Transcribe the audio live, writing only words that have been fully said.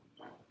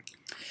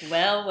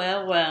Well.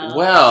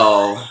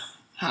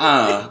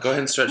 Go ahead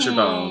and stretch your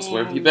bones.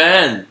 Where have you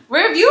been?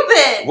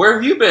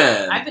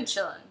 I've been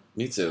chilling.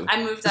 Me too.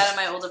 I moved out of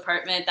my old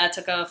apartment. That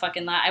took a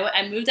fucking lot.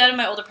 I moved out of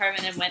my old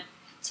apartment and went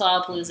to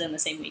Lollapalooza in the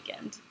same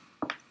weekend.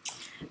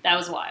 That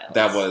was wild.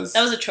 That was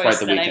a choice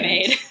that I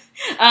made.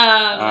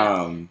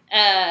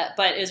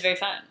 But it was very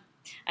fun.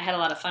 I had a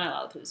lot of fun at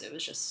Lollapalooza. It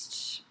was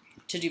just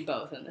to do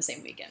both in the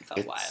same weekend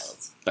felt wild.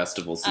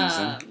 Festival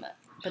season.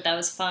 But that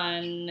was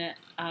fun.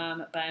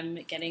 But I'm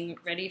getting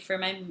ready for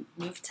my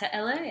move to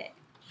LA.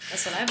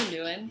 That's what I've been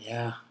doing.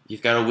 Yeah.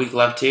 You've got a week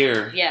left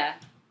here. Yeah.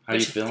 How are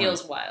you feeling? Which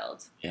feels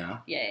wild. Yeah?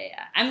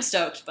 Yeah. I'm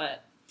stoked,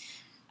 but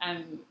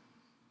I'm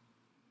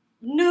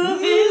nervous.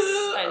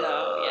 I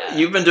know, yeah.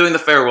 You've been doing the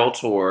farewell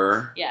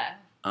tour. Yeah.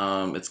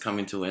 It's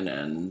coming to an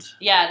end.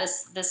 Yeah,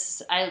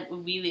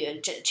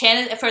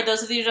 Chan, for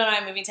those of you who don't know,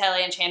 I'm moving to LA,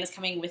 and Chan is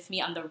coming with me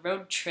on the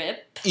road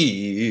trip. Yeah.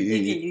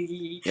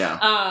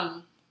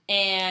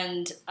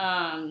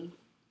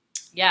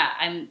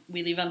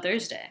 We leave on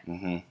Thursday.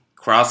 Mm-hmm.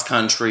 Cross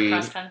country,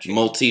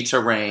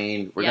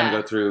 multi-terrain. We're going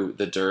to go through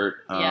the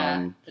dirt.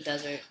 The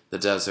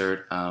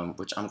desert.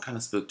 Which I'm kind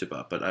of spooked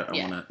about, but I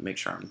want to make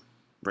sure I'm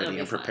ready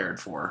and prepared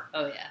for.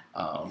 Oh, yeah.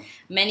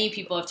 Many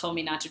people have told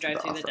me not to drive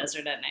through the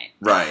desert at night.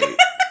 Right.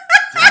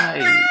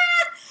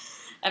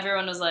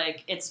 Everyone was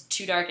like, it's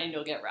too dark and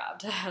you'll get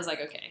robbed. I was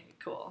like, okay,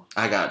 cool.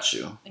 I got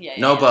you. Yeah,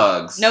 no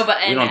bugs. No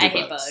bugs. We don't do I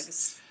hate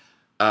bugs.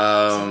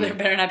 So there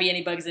better not be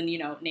any bugs in,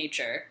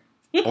 nature.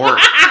 Or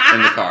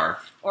in the car.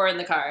 Or in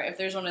the car. If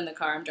there's one in the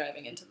car, I'm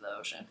driving into the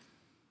ocean.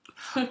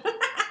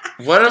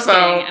 What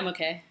about I'm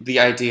okay. The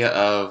idea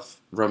of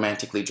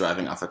romantically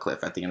driving off a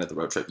cliff at the end of the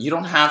road trip? You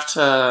don't have to...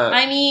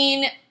 I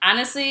mean,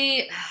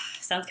 honestly,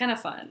 sounds kind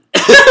of fun.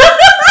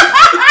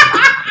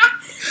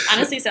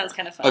 Honestly, sounds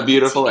kind of fun. A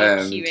beautiful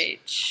end.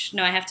 QH.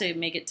 No, I have to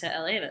make it to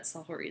LA. That's the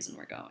whole reason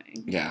we're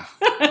going. Yeah.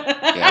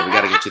 Yeah, we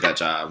got to get you that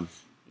job.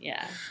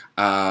 Yeah.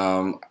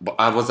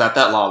 I was at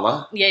that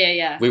Lala.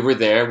 Yeah. We were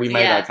there. We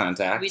made eye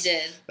contact. We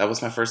did. That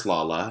was my first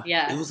Lala.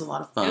 Yeah. It was a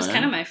lot of fun. It was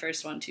kind of my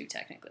first one, too,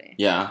 technically.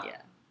 Yeah. Yeah.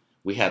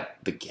 We had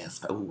the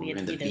guests. Oh, we were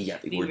in the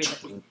VIP. We were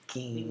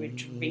drinking. We were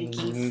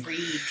drinking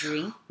free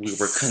drinks. We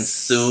were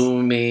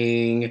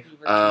consuming.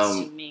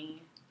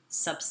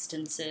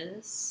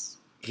 Substances.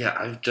 Yeah,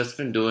 I've just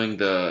been doing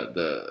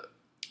the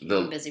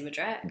busy with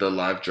drag. The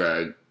live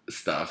drag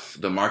stuff.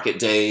 The market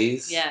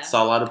days. Yeah.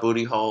 Saw a lot of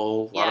booty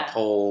hole, a lot of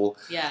pole.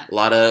 Yeah. A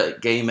lot of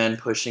gay men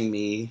pushing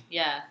me.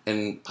 Yeah.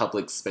 In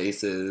public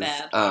spaces.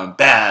 Bad.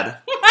 Bad.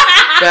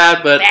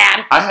 Bad, but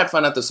Bad. I had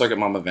fun at the Circuit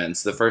Mom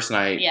events. The first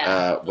night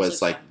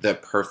was like fun. the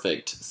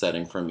perfect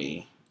setting for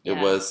me. Yeah. It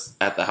was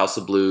at the House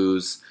of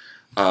Blues.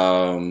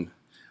 A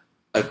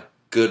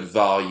good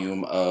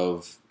volume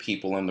of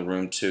people in the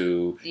room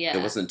too. Yeah.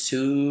 It wasn't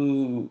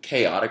too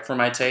chaotic for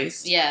my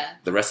taste. Yeah.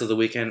 The rest of the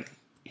weekend,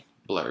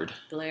 blurred.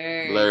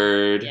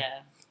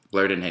 Yeah.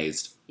 Blurred and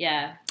hazed.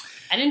 Yeah.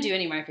 I didn't do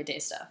any market day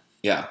stuff.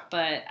 Yeah.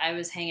 But I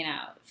was hanging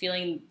out,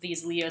 feeling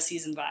these Leo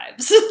season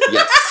vibes.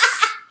 Yes.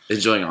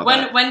 Enjoying all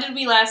that. When did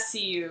we last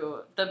see you?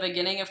 The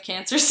beginning of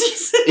Cancer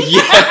season?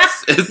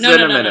 Yes. It's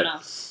been a minute.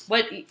 No.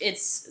 It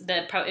was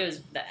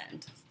the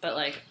end. But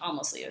like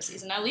almost Leo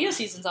season. Now Leo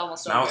season's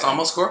almost over. Now it's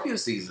almost Scorpio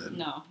season.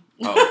 No.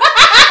 Oh.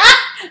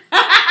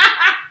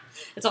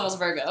 It's almost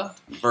Virgo,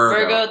 then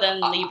Libra,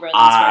 then Scorpio.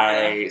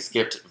 I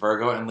skipped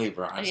Virgo and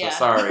Libra. I'm so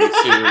sorry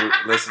to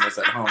listeners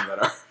at home that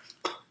are...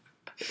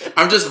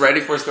 I'm just ready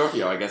for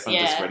Scorpio. I guess I'm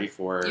just ready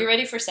for... You're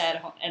ready for sad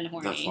and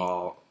horny. The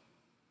fall.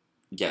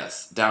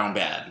 Yes. Down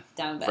bad.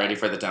 Ready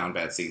for the down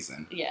bad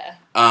season. Yeah.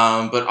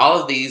 But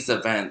all of these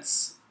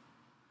events,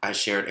 I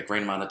shared a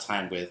great amount of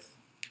time with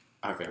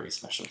our very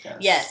special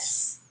guest.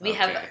 Yes. We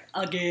have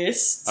a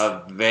guest.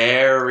 A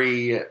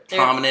very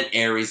prominent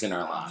Aries in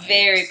our lives.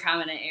 Very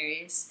prominent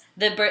Aries.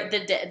 Born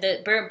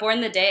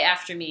the day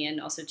after me and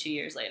also 2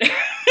 years later.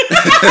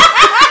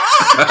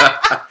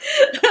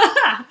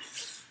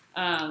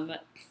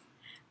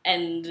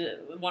 And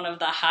one of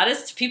the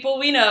hottest people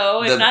we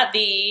know, if not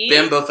the...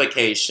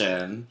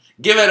 Bimbofication.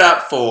 Give it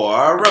up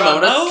for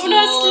Ramona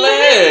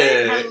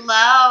Slick.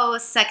 Hello,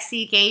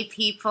 sexy gay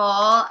people.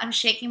 I'm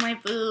shaking my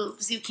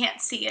boobs. You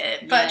can't see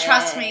it, but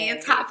trust me,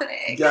 it's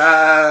happening.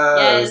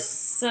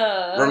 Yes.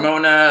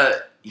 Ramona,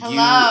 hello.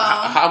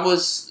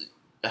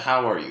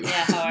 How are you?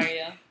 Yeah, how are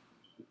you?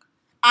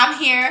 I'm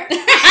here.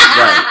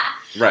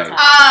 Right.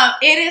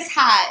 It is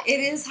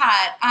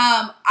hot.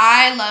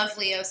 I love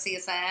Leo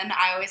season.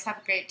 I always have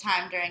a great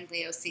time during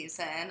Leo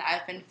season.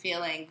 I've been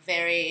feeling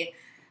very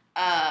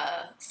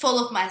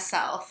full of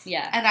myself.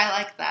 Yeah. And I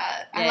like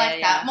that. I like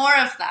that. More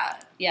of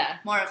that. Yeah.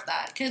 More of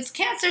that. Because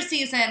Cancer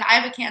season, I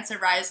have a Cancer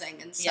rising.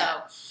 And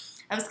so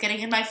I was getting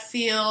in my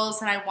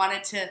feels and I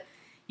wanted to,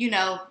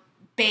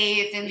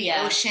 bathe in the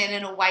ocean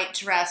in a white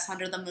dress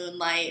under the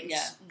moonlight and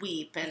just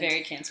weep. And,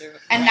 very Cancer.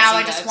 And now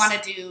I just want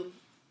to do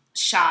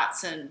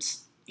shots and,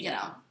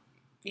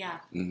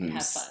 Mm-hmm.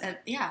 Have fun.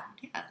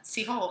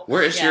 See whole.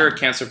 Where is your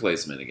Cancer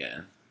placement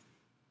again?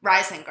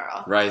 Rising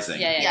girl.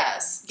 Rising. Yeah.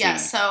 Yes.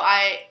 Yes. So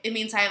it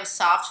means I have a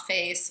soft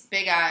face,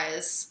 big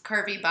eyes,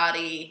 curvy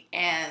body,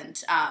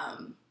 and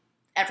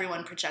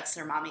everyone projects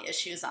their mommy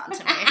issues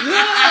onto me.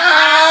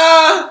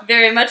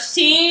 Very much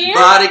team.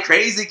 Body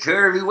crazy,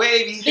 curvy,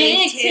 wavy.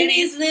 Big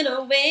titties,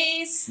 little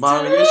waist.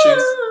 Mommy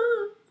issues.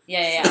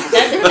 Yeah.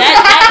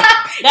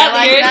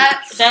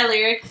 That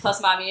lyric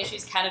plus mommy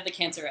issues, kind of the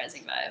Cancer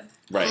rising vibe.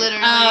 Right.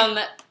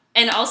 Literally.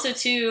 And also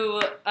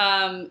too,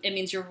 it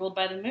means you're ruled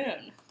by the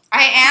moon.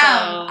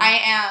 I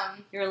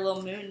am. You're a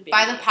little moon baby.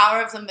 By the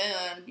power of the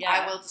moon,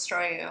 I will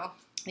destroy you.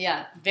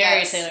 Yeah,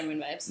 very Sailor Moon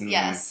vibes. Mm-hmm.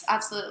 Yes,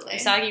 absolutely.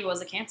 Usagi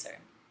was a Cancer.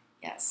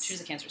 Yes. She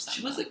was a Cancer sun.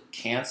 She was a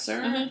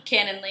Cancer? Mm-hmm.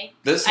 Canonly.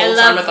 This whole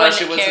time I thought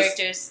she was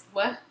characters.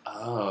 What?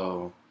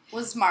 Oh.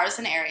 Was Mars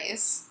and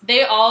Aries.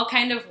 They all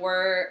kind of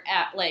were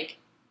at, like,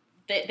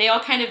 they all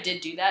kind of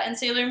did do that in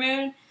Sailor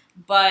Moon,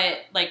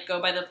 but, like,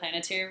 go by the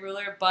planetary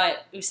ruler,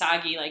 but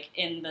Usagi, like,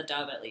 in the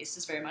dub at least,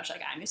 is very much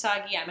like, I'm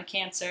Usagi, I'm a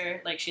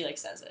Cancer, like, she, like,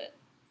 says it.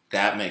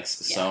 That makes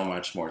so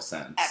much more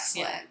sense.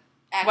 Excellent. Yeah.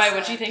 Excellent. Why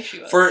would you think she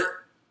was?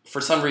 For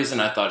some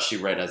reason, I thought she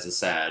read as a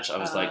Sag. I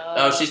was like,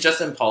 oh, she's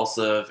just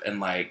impulsive and,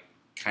 like,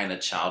 kind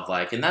of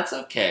childlike, and that's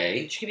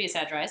okay. She could be a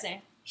Sag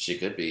rising. She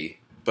could be.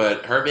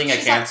 But her being a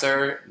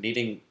Cancer,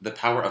 needing the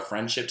power of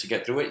friendship to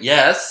get through it,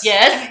 yes.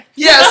 Yes!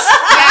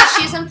 Yeah,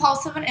 she's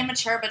impulsive and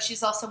immature, but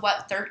she's also,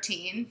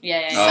 13?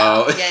 Yeah.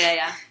 Oh.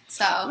 Yeah.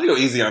 So. Let me go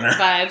easy on her.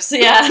 Vibes,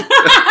 yeah.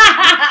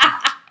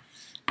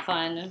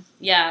 Fun.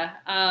 Yeah.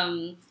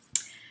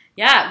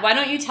 Why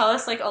don't you tell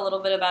us, like, a little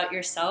bit about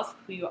yourself,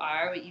 who you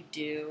are, what you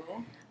do?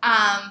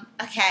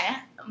 Okay.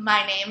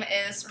 My name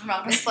is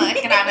Ramona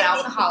Slick, and I'm an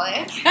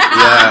alcoholic.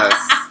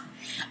 Yes.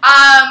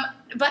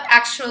 But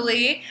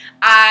actually,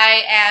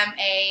 I am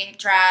a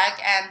drag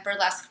and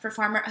burlesque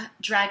performer.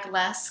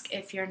 Draglesque,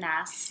 if you're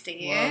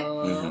nasty.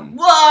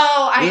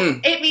 Whoa!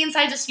 It means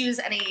I just use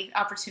any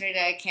opportunity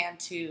I can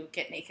to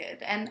get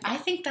naked, and I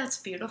think that's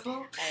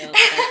beautiful.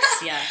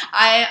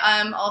 I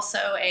am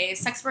also a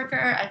sex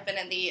worker. I've been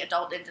in the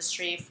adult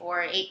industry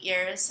for 8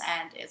 years,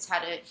 and it's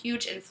had a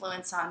huge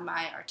influence on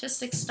my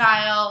artistic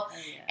style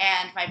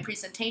and my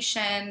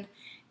presentation.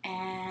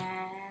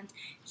 And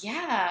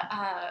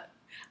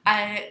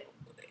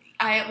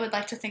I would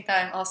like to think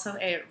that I'm also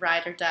a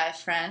ride or die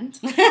friend.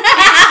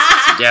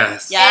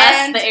 Yes.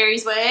 Yes, the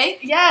Aries way.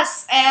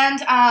 Yes,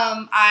 and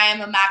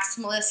I'm a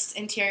maximalist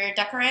interior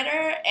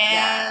decorator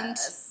and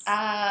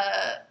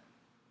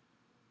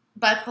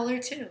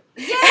bipolar too.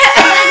 Yay!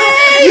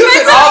 You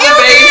hit all the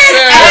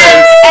bases!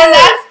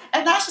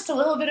 And that's just a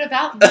little bit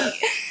about me.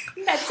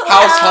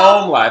 How's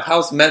home life?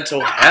 How's mental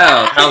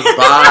health? How's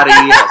body?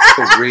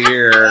 How's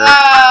career?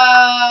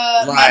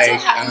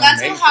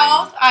 Mental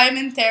health, I'm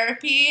in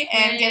therapy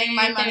and getting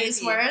my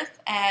money's worth,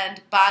 and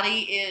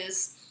body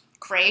is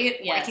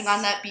great, working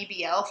on that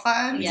BBL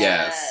fund.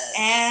 Yes.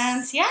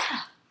 And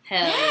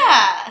Hell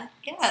yeah.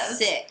 Yes.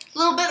 Sick. A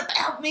little bit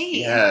about me.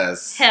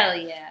 Yes. Hell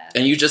yeah.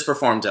 And you just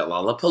performed at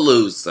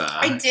Lollapalooza.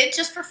 I did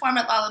just perform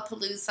at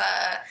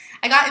Lollapalooza.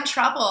 I got in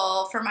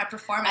trouble for my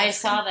performance. I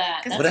saw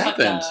that. What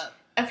happened?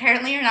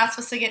 Apparently, you're not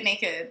supposed to get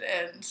naked,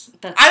 and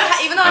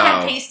even though I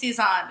had pasties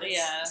on,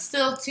 it's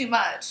still too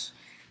much.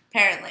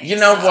 Apparently, you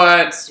know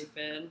what?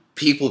 Stupid.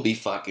 People be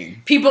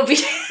fucking. People do be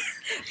fucking.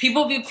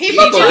 People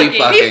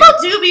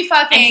do be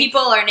fucking. And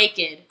people are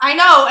naked. I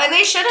know, and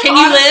they should have. Can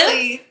you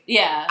live?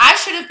 Yeah. I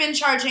should have been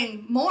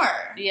charging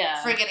more.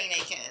 Yeah. For getting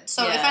naked.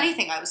 So if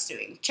anything, I was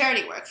doing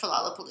charity work for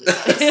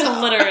Lollapalooza. So.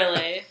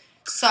 Literally.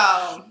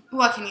 So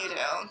what can you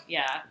do?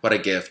 Yeah. What a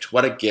gift!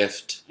 What a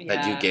gift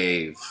that you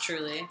gave.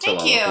 Truly.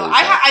 Thank you.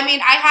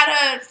 I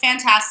had a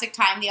fantastic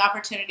time. The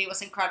opportunity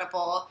was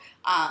incredible.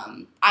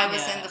 I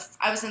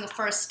was in the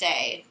first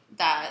day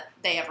that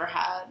they ever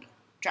had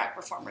drag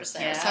performers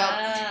there. So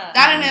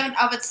that in and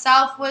of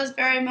itself was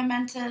very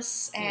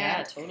momentous.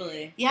 And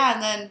totally. Yeah,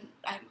 and then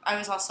I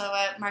was also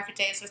at Market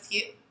Days with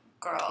you,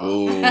 girl.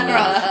 Ooh,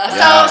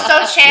 girl.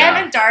 So Chan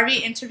and Darby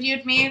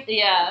interviewed me.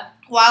 Yeah.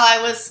 While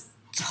I was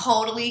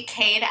totally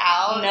K'd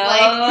out,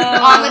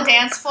 like on the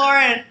dance floor,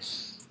 and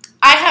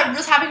I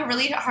was having a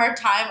really hard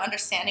time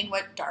understanding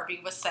what Darby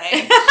was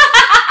saying.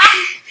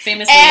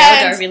 Famously,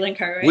 Darby Lynn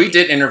Cartwright. We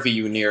did interview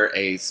you near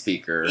a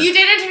speaker. You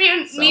did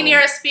interview me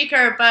near a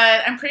speaker,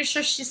 but I'm pretty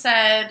sure she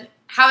said,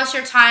 "How's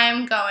your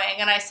time going?"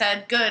 And I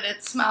said, "Good.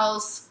 It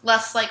smells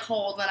less like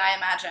hole than I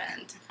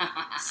imagined."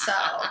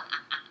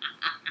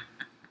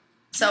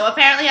 So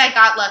apparently I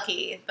got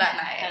lucky that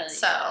night.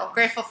 So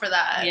grateful for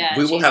that. Yeah,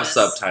 we will have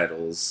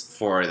subtitles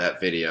for that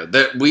video.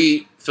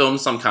 We filmed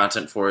some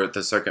content for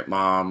the Circuit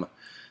Mom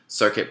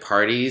circuit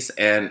parties,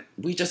 and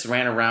we just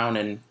ran around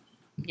and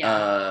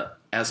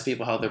asked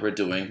people how they were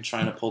doing,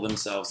 trying to pull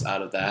themselves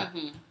out of that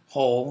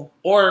hole,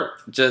 or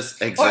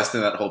just exist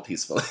in that hole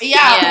peacefully.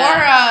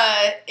 Or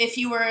if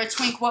you were a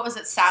twink, what was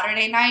it,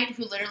 Saturday night,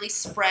 who literally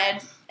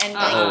spread and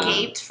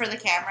gaped for the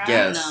camera?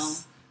 Yes. No.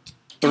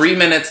 3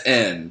 minutes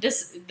in,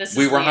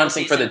 we were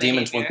hunting for the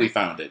demon twink. We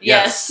found it.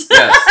 Yes.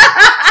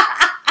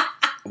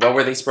 What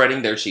were they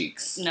spreading? Their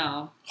cheeks.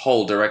 No.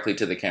 Hole directly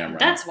to the camera.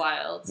 That's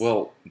wild.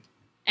 Well,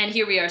 And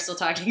here we are still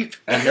talking.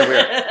 And here we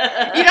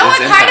are. You know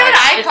what? It's Kind of an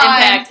icon. It's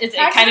impact. It's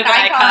kind of an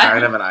icon.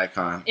 Kind of an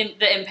icon.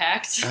 The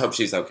impact. I hope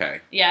she's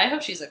okay. Yeah, I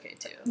hope she's okay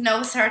too. No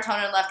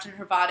serotonin left in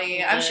her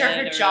body. I'm sure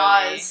her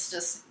jaw is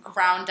just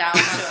ground down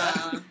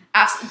to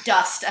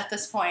dust at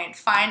this point.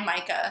 Fine,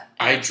 Micah.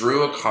 I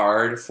drew a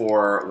card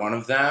for one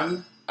of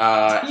them,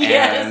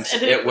 Yes,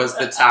 and it was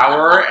the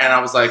tower, and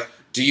I was like,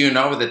 do you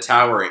know what the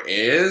tower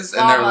is?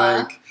 And they're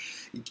like,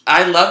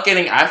 I love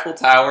getting Eiffel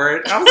Tower.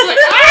 And I was like,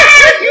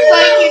 He's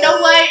like, you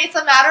know what? It's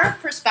a matter of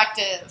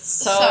perspective.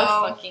 So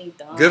fucking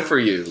dumb. Good for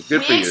you.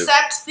 Good for you. We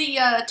accept the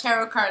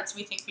tarot cards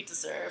we think we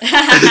deserve.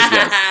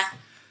 Yes.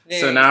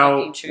 So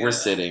now true. we're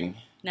sitting.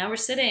 Now we're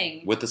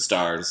sitting. With the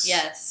stars.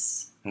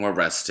 Yes. And we're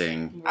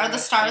resting. Are the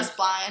stars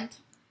blind?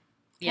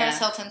 Yeah. Paris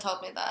Hilton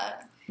told me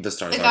that. The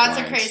stars The are gods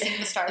blind. are crazy.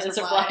 The stars It's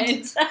are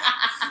blind.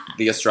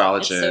 The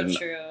astrologian. It's so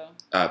true.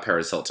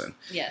 Paris Hilton.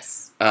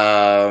 Yes.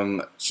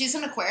 She's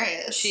an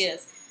Aquarius. She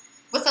is.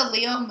 With a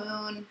Leo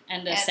moon.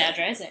 And a Sag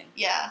rising.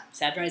 Yeah.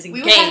 Sag rising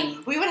we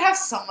game. We would have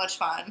so much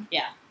fun.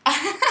 Yeah.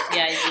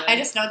 Yeah, you would. I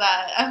just know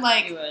that. I'm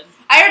like, you would.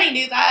 I already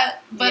knew that,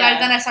 but Yeah.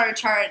 then I started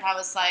chart and I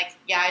was like,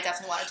 yeah, I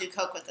definitely want to do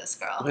coke with this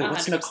girl. Wait,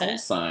 what's 100%.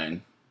 Nicole's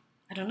sign?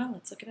 I don't know.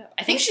 Let's look it up.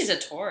 I think she's a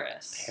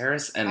Taurus.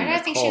 Paris and Why do Nicole.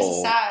 I think she's a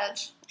Sag?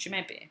 She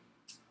might be.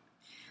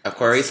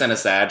 Aquarius and a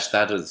Sag,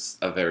 that is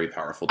a very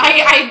powerful duo.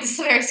 It's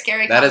a very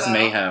scary That is combo.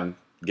 mayhem.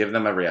 Give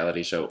them a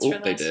reality show. What's her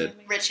Oop, they last did.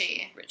 name?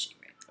 Richie. Richie,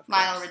 right. Of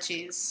Lionel course.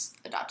 Richie's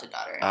adopted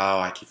daughter. Oh,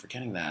 I keep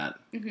forgetting that.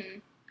 Mm-hmm.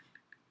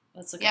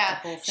 Let's look Yeah,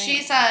 at the whole thing.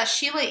 she's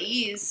Sheila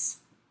E.'s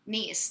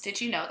niece. Did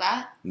you know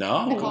that?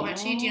 No. Nicole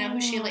Richie, do you know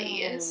who Sheila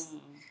E. is?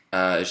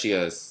 Is she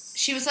a...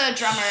 She was a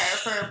drummer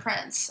for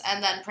Prince,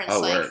 and then Prince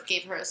work.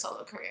 gave her a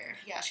solo career.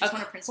 Yeah, she was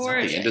one of Prince's course.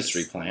 projects. The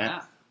industry plant.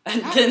 Wow.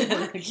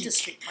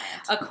 Industry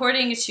plant.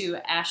 According to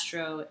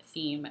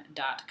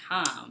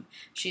astrotheme.com,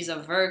 she's a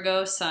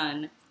Virgo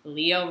sun,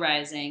 Leo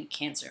rising,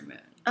 Cancer moon.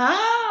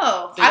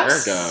 Oh,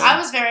 Virgo. I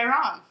was very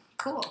wrong.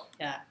 Cool.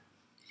 Yeah.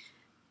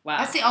 Wow.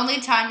 That's the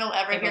only time you'll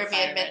ever Virgo hear me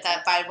fire admit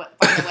rising. that, by the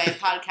way,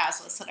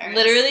 podcast listeners.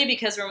 Literally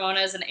because Ramona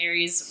is an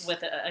Aries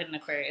with an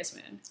Aquarius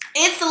moon.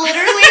 It's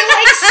literally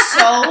like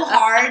so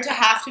hard to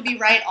have to be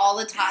right all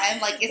the time.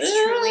 Like, it's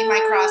truly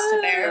my cross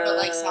to bear, but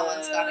like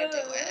someone's gotta do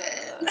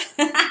it.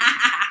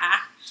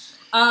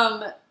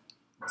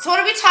 So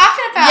what are we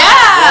talking about?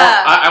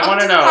 Yeah. Well, I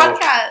want to know...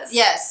 Podcast.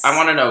 Yes. I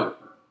want to know,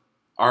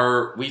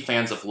 are we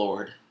fans of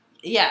Lorde?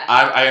 Yeah.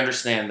 I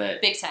understand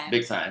that. Big time.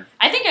 Big time.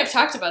 I think I've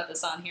talked about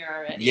this on here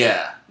already.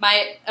 Yeah.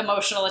 My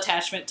emotional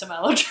attachment to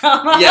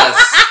melodrama. Yes.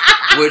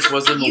 Which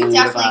was a You movie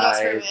definitely go by...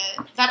 through it.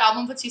 That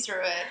album puts you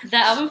through it.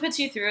 That album puts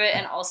you through it,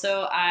 and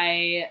also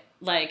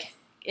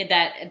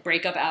that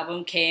breakup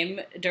album came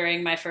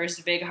during my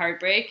first big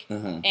heartbreak,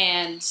 Mhm.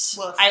 and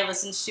Woof. I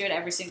listened to it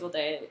every single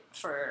day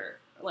for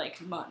like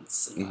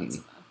months and months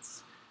and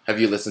months. Have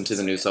you listened to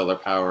the new Solar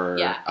Power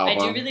Yeah,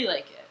 album? I do really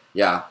like it.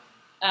 Yeah.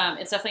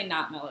 It's definitely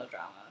not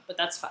melodrama, but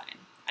that's fine.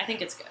 I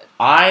think it's good.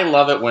 I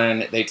love it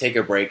when they take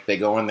a break, they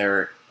go on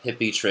their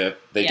hippie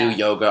trip, they do Yeah.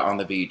 yoga on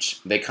the beach,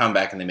 they come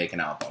back and they make an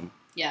album.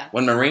 Yeah.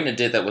 When Marina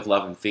did that with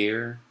Love and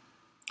Fear,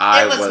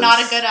 It was not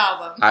a good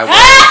album. I was...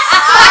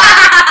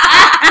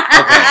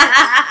 Okay.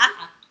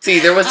 See,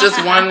 there was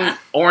just one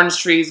Orange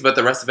Trees, but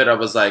the rest of it I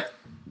was like,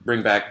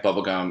 bring back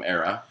bubblegum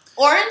era.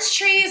 Orange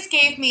Trees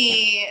gave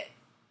me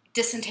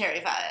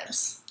dysentery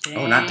vibes.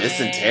 Oh, not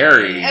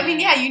dysentery. I mean,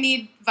 yeah, you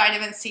need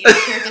vitamin C to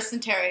cure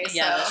dysentery, so.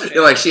 Yeah, that's true.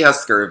 You're like, she has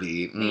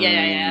scurvy.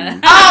 Yeah.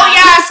 Oh,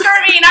 yeah,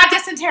 scurvy, not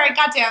dysentery.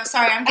 Goddamn,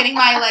 sorry. I'm getting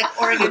my, like,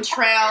 Oregon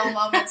Trail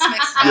moments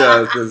mixed up.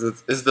 Yeah,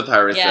 it's the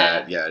pirate's Yeah.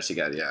 set. Yeah, she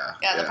got, yeah.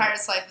 Yeah, the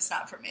pirate's life is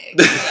not for me.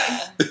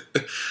 Yeah.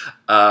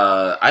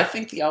 I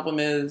think the album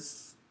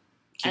is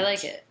cute. I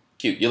like it.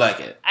 Cute. You like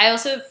it. I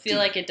also feel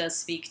like it does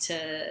speak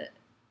to...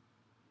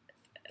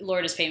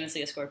 Lorde is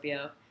famously a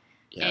Scorpio.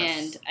 Yes.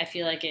 And I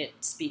feel like it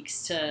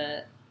speaks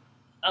to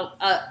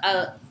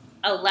a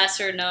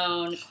lesser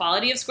known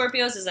quality of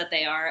Scorpios is that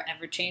they are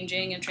ever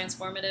changing and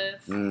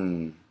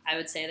transformative. I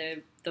would say they're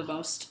the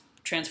most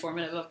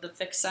transformative of the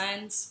fixed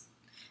signs.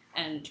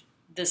 And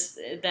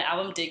the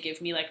album did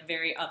give me like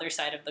very other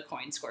side of the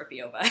coin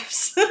Scorpio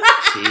vibes.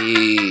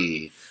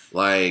 Gee.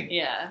 Like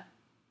Yeah.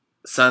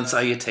 sun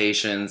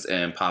salutations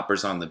and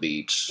poppers on the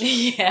beach.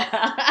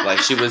 Yeah. Like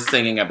she was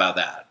singing about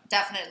that.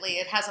 Definitely.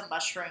 It has a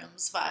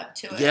mushrooms vibe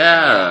to it.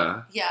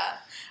 Yeah. Yeah.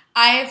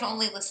 I've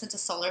only listened to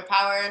Solar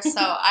Power, so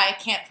I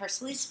can't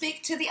personally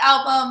speak to the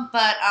album,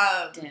 but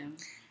Damn.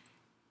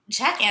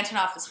 Jack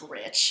Antonoff is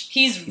rich.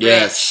 He's rich.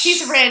 Yes.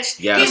 He's rich.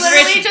 Yes. He He's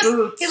literally rich just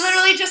boots. he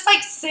literally just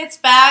like sits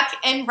back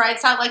and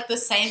writes out like the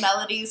same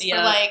melodies Yeah.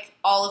 for like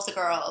all of the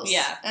girls.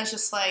 Yeah. And it's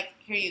just like,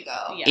 here you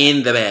go. Yeah.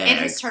 In the bag.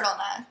 In his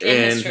turtleneck.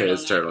 In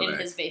his turtleneck. In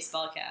his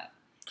baseball cap.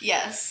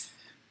 Yes.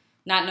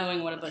 Not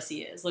knowing what a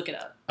bussy is. Look it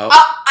up. Oh.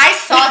 I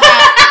saw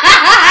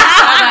that. I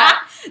saw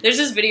that. There's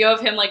this video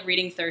of him like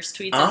reading thirst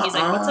tweets and he's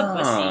like, what's a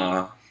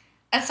bussy?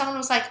 And someone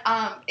was like,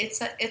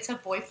 it's a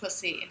boy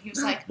pussy. And he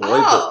was like, Boy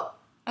oh,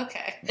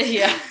 okay.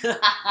 Yeah.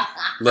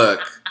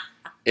 Look,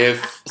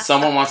 If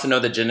someone wants to know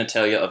the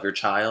genitalia of your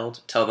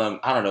child, tell them,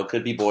 I don't know,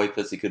 could be boy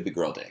pussy, could be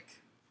girl dick.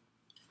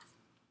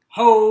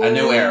 Oh, A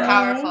new era.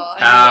 Powerful.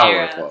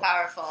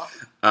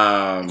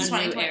 A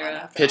new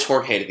era.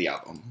 Pitchfork hated the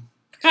album.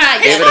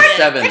 Pitchfork, Gave it a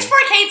 7.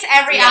 Pitchfork hates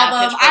every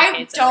album.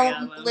 I don't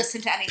album.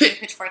 listen to anything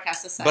Pitchfork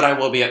has to say. But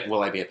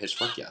will I be at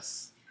Pitchfork?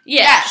 Yes.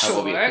 Yeah, I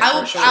will be sure. at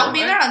Pitchfork, I'll be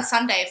there on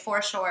Sunday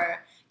for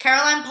sure.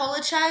 Caroline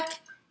Polachek,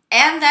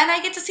 and then I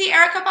get to see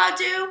Erykah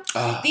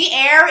Badu. The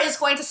air is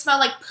going to smell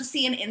like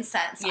pussy and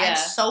incense. Yeah. I'm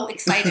so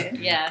excited.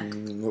 Yeah.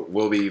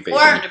 We'll be vaping.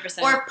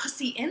 100%. Or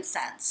pussy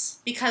incense,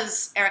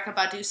 because Erykah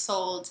Badu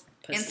sold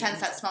incense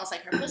that smells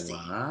like her pussy.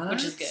 What?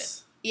 Which is good.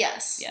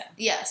 Yes. Yeah.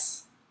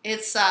 Yes.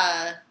 It's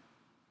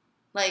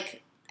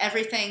like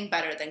everything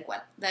better than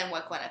what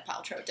Gwyneth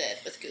Paltrow did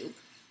with Goop.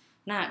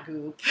 Not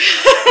Goop.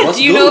 What's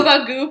Do you Goop? know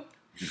about Goop?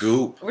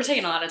 Goop. We're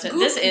taking a lot of time. Goop,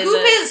 This is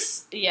Goop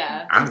is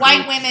I'm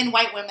white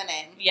Goop.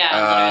 womening.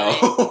 Yeah,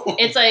 literally.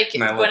 It's like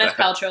I love Gwyneth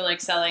that. Paltrow like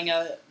selling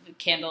a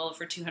candle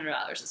for $200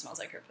 that smells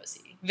like her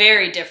pussy.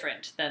 Very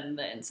different than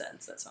the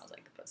incense that smells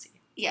like the pussy.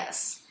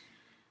 Yes.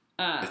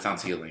 It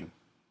sounds healing.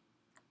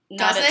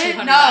 Not Does at it?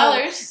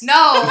 $200.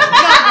 No, girl.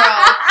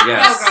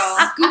 Yes.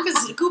 No,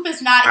 girl. Goop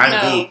is not I'm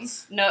healing.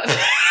 Gooped. No.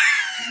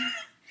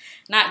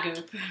 Not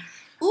Goop.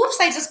 Oops,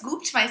 I just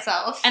gooped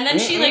myself. And then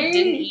she like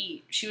didn't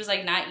eat. She was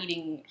like not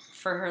eating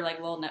for her like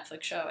little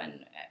Netflix show,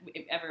 and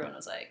everyone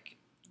was like,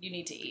 "You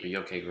need to eat." Are you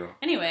okay, girl?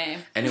 Anyway.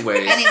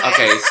 Anyways, Anyway.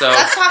 okay, so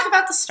Let's talk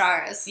about the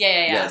stars.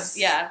 yes,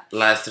 Yeah.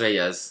 Las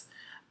Estrellas.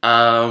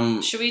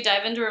 Should we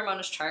dive into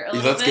Ramona's chart a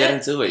little Let's bit? get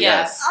into it.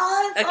 Yeah. Yes.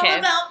 Oh, it's Okay. all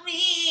about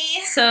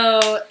me.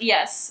 So,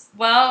 yes.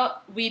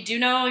 Well, we do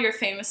know you're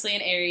famously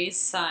an Aries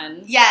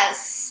sun.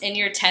 Yes. In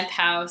your 10th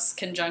house,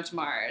 conjunct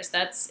Mars.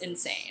 That's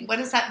insane. What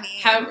does that mean?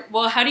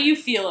 How do you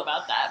feel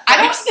about that? I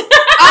don't.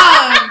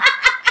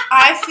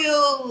 I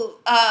feel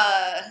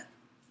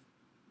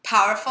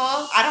powerful.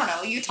 I don't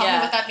know. You tell me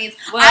what that means.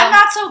 Well, I'm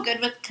not so good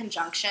with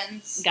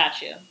conjunctions.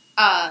 Got you.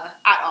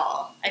 At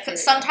all. I feel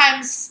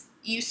Sometimes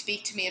you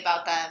speak to me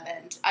about them,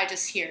 and I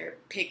just hear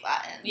Pig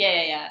Latin.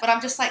 Yeah. But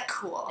I'm just like,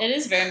 cool. It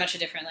is very much a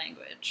different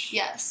language.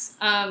 Yes.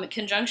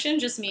 Conjunction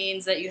just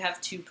means that you have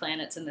two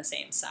planets in the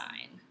same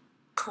sign.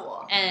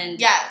 Cool. And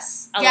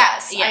yes, yeah.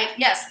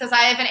 yes, because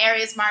I have an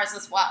Aries Mars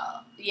as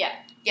well. Yeah.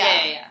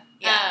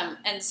 Yeah.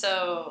 And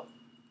so,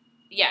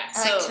 yeah.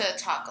 I like to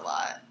talk a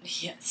lot.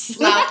 Yes.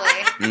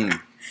 Loudly.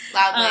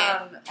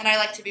 And I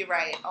like to be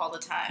right all the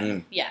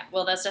time. Yeah.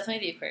 Well, that's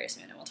definitely the Aquarius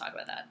moon, and we'll talk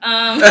about that.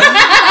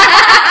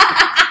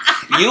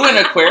 You and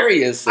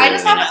Aquarius. I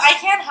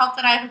can't help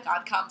that I have a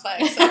God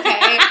complex,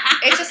 okay?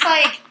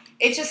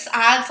 It just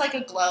adds like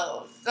a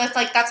glow.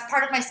 That's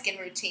part of my skin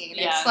routine.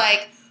 Yeah. It's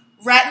like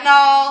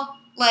retinol,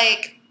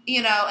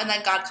 and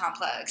then God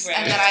complex. Right.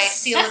 And then I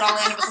seal it all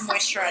in with a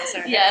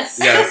moisturizer. Yes.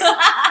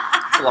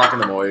 It's locking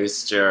the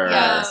moisture.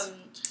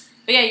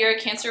 But yeah, you're a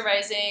Cancer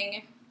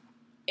rising,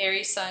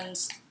 Aries sun,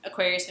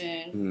 Aquarius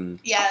moon.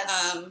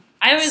 Yes.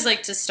 I always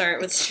like to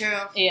start with... It's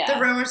true. Yeah. The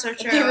rumors are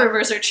true. The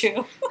rumors are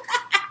true.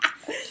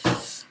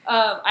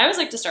 I always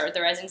like to start with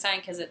the rising sign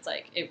because it's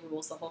like it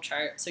rules the whole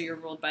chart. So you're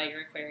ruled by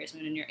your Aquarius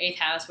moon in your 8th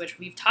house, which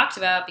we've talked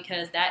about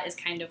because that is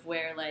kind of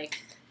where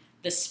like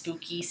the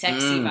spooky,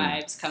 sexy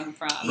vibes come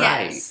from.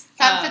 Yes.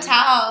 Femme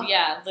fatale.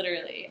 Yeah,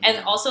 literally.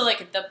 And also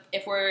like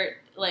if we're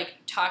like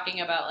talking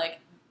about like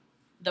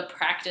the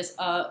practice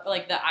of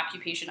like the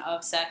occupation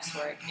of sex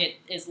work, it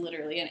is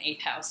literally an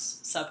 8th house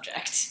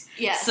subject.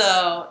 Yes.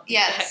 So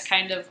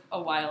kind of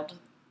a wild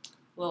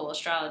little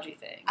astrology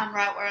thing. I'm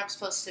right where I'm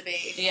supposed to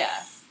be.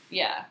 Yeah.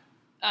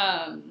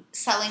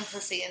 Selling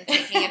pussy and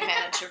taking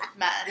advantage of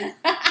men.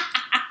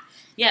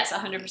 Yes,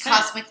 100%.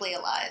 Cosmically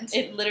aligned.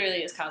 It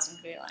literally is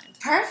cosmically aligned.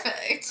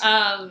 Perfect.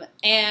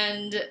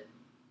 And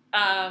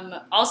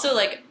also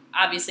like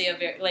obviously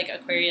like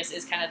Aquarius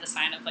is kind of the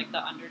sign of like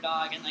the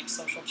underdog and like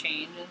social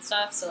change and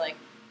stuff. So like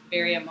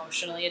very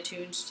emotionally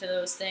attuned to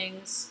those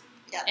things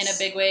in a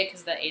big way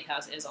because the 8th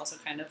house is also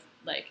kind of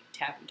like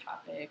taboo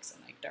topics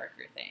and like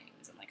darker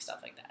things and like stuff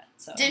like that.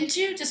 So didn't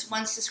you just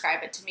once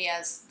describe it to me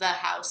as the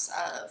house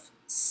of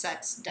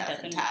sex,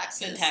 death and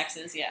taxes? And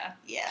taxes, yeah.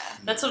 Yeah.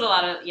 That's what a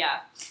lot of,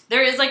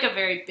 there is like a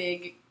very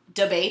big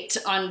debate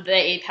on the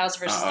 8th house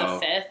versus the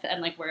 5th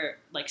and like where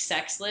like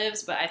sex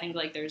lives, but I think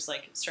like there's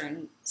like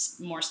certain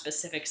more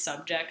specific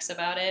subjects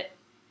about it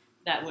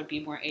that would be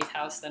more 8th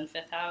house than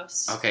 5th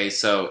house. Okay,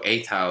 so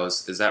 8th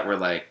house, is that where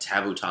like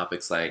taboo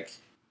topics like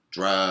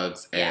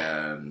drugs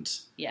and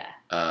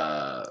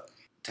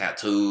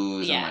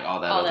tattoos and like all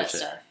that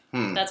shit? Stuff.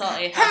 That's all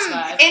 8th house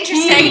vibes.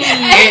 Interesting.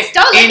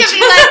 Don't look at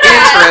me like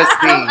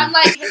that. I'm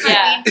like,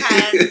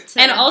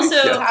 and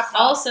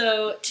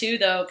also too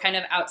though, kind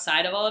of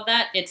outside of all of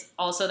that, it's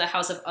also the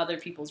house of other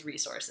people's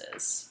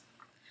resources.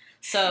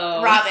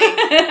 So robbing.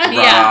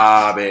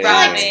 Robbing.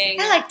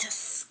 I like to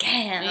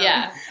scam.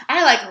 Yeah.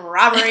 I like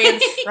robbery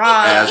and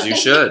fraud. As you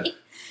should.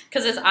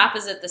 Because it's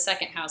opposite the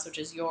 2nd house, which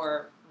is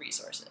your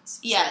resources.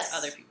 Yes. So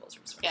it's other people's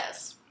resources.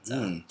 Yes.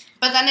 So.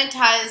 But then it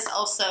ties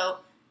also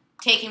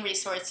taking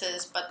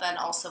resources, but then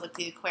also with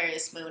the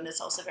Aquarius moon, it's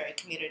also very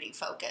community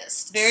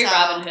focused. Very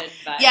Robin Hood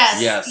vibes.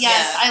 Yes.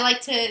 Yeah. I like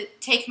to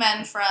take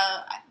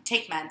I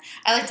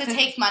like to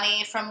take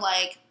money from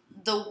like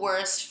the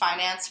worst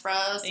finance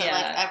bros that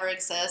like ever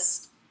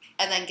exist,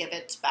 and then give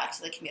it back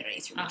to the community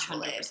through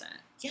mutual aid.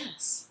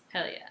 Yes.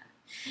 Hell yeah.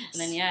 Yes.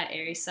 And then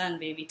Aries Sun,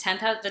 baby. The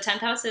 10th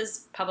house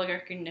is public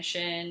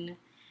recognition,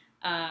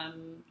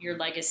 your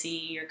legacy,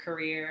 your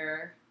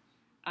career.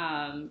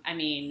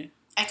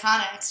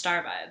 Iconic.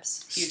 Star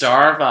vibes.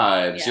 Star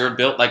vibes. Yeah. You're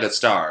built like a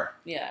star.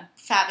 Yeah.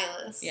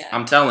 Fabulous. Yeah.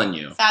 I'm telling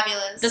you.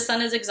 Fabulous. The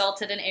sun is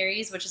exalted in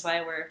Aries, which is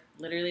why we're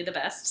literally the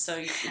best. So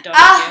you don't.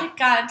 Oh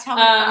God, tell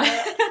me about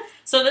it.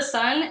 So the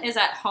sun is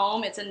at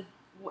home. It's in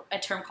a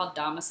term called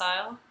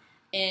domicile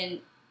in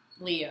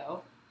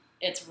Leo.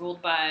 Leo's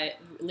ruled by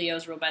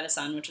the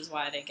sun, which is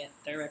why they get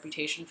their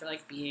reputation for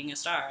like being a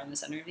star in the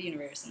center of the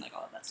universe and like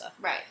all of that stuff.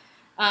 Right.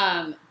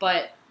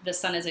 But the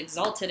sun is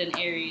exalted in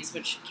Aries,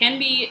 which can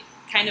be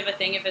kind of a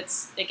thing if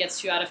it gets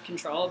too out of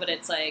control, but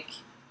it's like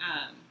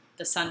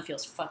the sun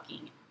feels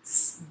fucking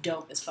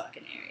dope as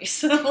fucking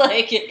Aries.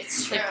 Like it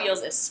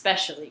feels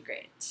especially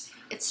great.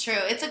 It's true.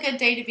 It's a good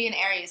day to be in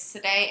Aries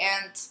today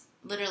and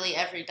literally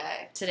every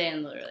day.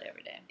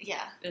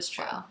 Yeah, it's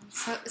true. Wow.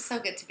 It's so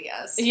good to be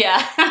us.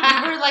 Yeah.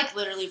 We were like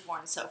literally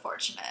born so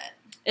fortunate.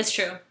 It's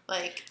true.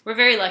 Like we're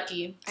very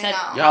lucky. I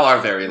know. Y'all are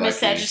very lucky. Miss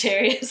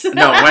Sagittarius.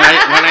 No, when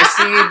I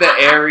see the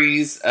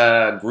Aries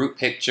group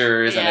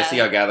pictures and I see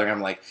y'all gathering,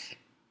 I'm like,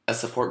 a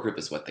support group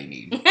is what they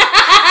need. they need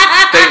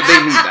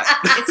that.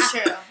 It's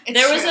true.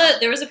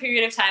 There was a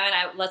period of time,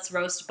 and let's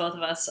roast both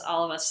of us,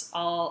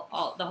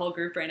 all the whole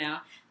group right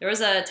now. There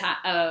was a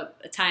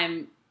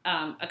time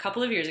a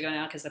couple of years ago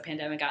now, because the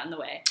pandemic got in the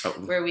way,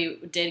 where we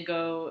did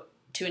go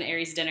to an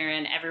Aries dinner,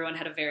 and everyone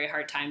had a very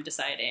hard time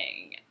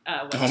deciding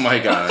what Oh my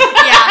God.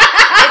 Yeah,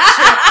 it's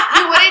true.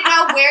 We wouldn't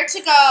know where to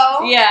go.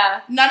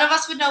 Yeah. None of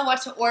us would know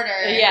what to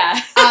order. Yeah.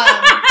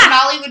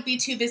 Molly would be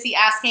too busy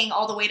asking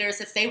all the waiters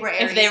if they were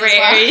Aries.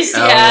 Aries,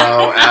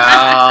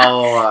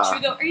 yeah. Should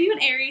we go, are you an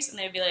Aries? And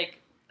they'd be like,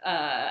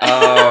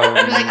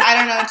 I'd be like, I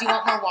don't know, do you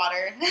want more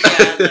water?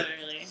 Yeah,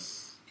 literally.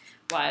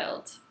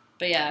 Wild.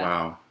 But yeah.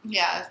 Wow.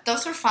 Yeah,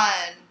 those were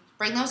fun.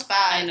 Bring those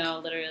back. I know,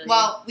 literally.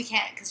 Well, we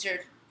can't because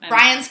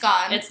Brian's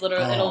gone.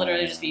 It'll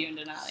literally just be you and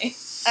Denali.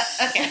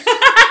 Okay.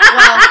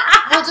 Well,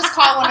 we'll just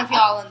call one of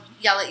y'all and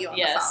yell at you on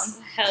the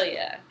phone. Hell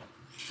yeah.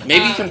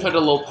 Maybe you can put a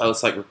little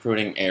post like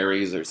recruiting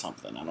Aries or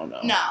something. I don't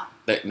know.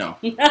 No.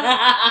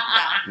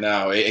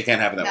 No, it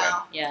can't happen that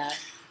way.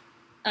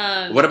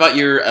 Yeah. What about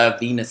your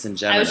Venus and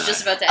Gemini? I was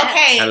just about to ask.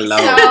 Okay, Hello.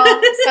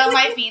 so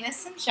my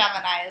Venus and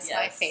Gemini is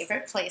my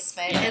favorite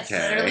placement. Okay. It's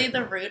literally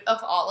the root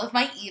of all of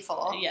my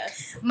evil.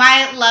 Yes.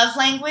 My love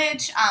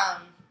language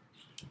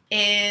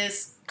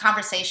is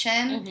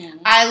conversation. Mm-hmm.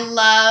 I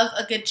love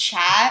a good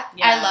chat.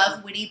 Yeah. I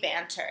love witty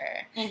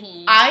banter.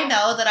 Mm-hmm. I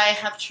know that I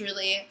have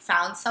truly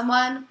found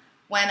someone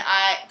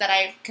that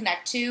I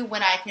connect to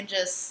when I can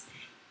just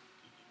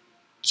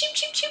cheep,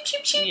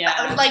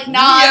 Yeah. like nonstop.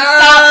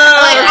 Yes.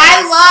 Like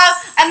I love,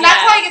 and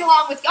that's why I get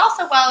along with y'all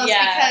so well, is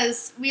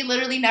because we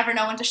literally never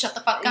know when to shut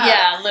the fuck up.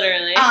 Yeah,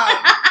 literally.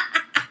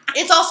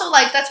 It's also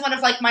like that's one of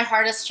like my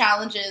hardest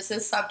challenges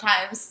is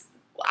sometimes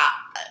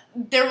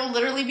there will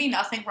literally be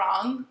nothing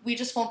wrong. We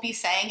just won't be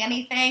saying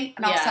anything,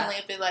 and I'll suddenly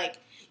be like,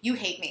 "You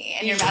hate me,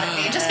 and you're mad at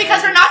me," just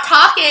because we're not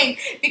talking.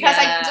 Because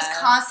I just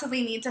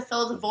constantly need to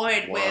fill the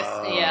void with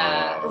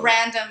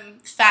random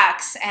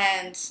facts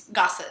and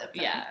gossip.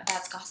 Yeah, and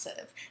that's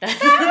gossip.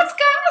 That's gossip.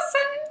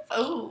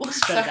 Oh,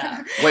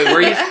 Wait,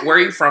 where are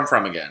you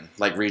from again?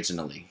 Like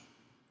regionally?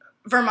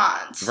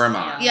 Vermont.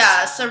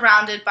 Yeah,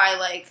 surrounded by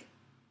like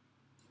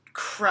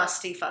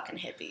crusty fucking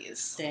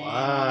hippies. Dang.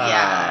 Wow.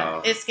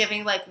 Yeah, it's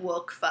giving like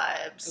woke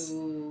vibes.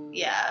 Ooh.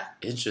 Yeah.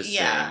 Interesting.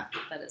 Yeah.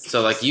 That is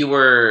So like you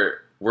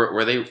were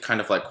they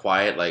kind of like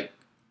quiet? Like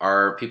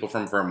are people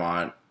from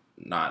Vermont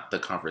not the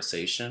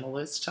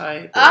conversationalist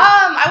type? Or?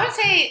 I would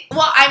say.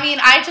 Well, I mean,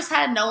 I just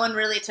had no one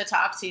really to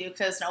talk to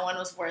because no one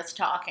was worth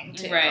talking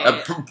to. Right.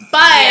 But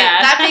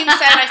that being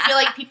said, I feel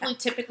like people who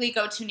typically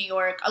go to New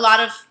York, a lot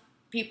of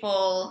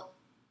people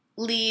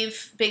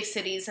leave big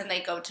cities and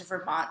they go to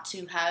Vermont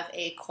to have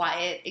a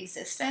quiet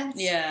existence.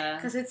 Yeah.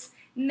 Because it's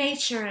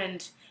nature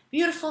and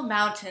beautiful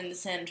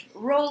mountains and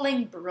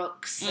rolling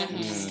brooks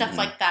and stuff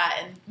like that.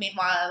 And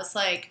meanwhile, I was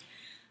like,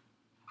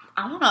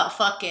 I want to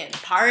fucking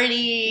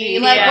party.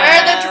 Like,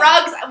 where are the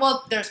drugs?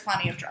 Well, there's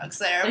plenty of drugs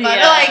there.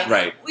 But,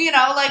 like, you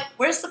know, like,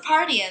 where's the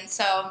party? And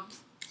so,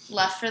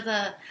 left for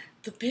the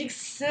big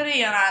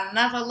city, and I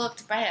never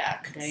looked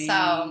back. Damn.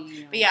 So,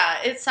 but yeah,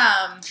 it's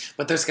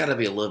But there's got to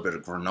be a little bit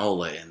of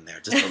granola in there,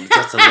 just a little.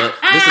 This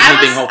is me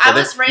being hopeful.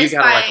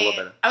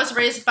 I was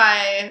raised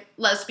by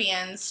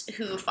lesbians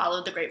who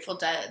followed the Grateful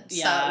Dead.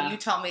 Yeah. So you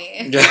tell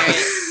me.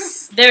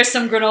 Yes. There's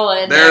some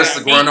granola in there. There's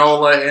the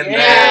granola in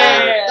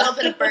there. A little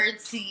bit of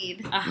bird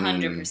seed.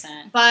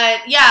 100%.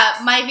 But yeah,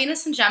 my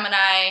Venus and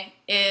Gemini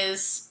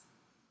is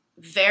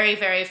very,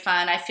 very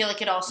fun. I feel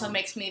like it also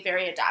makes me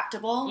very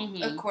adaptable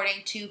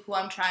according to who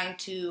I'm trying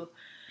to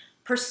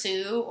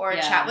pursue or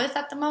chat with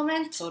at the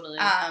moment. Totally.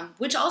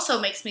 Which also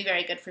makes me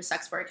very good for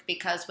sex work,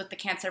 because with the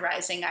Cancer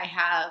rising, I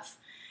have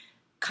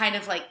kind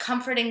of like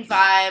comforting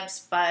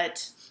vibes,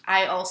 but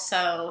I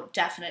also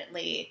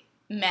definitely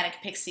manic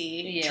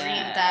pixie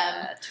dream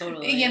them,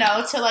 totally. you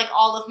know, to like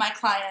all of my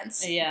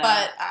clients. Yeah.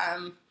 But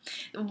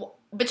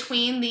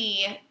between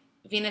the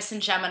Venus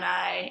and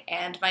Gemini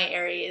and my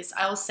Aries,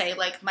 I will say,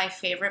 like, my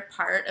favorite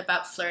part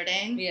about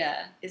flirting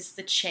is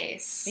the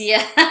chase.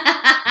 Yeah.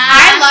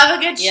 I love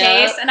a good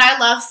chase, and I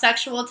love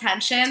sexual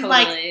tension. Totally.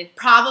 Like,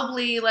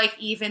 probably, like,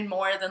 even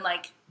more than,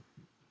 like,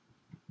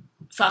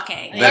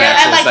 fucking. Than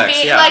actual like,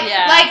 sex,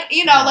 like,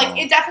 you know, like,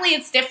 it definitely,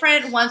 it's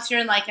different once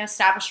you're in, like, an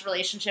established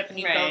relationship and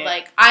you build,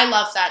 like, I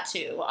love that,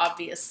 too,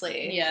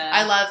 obviously. Yeah.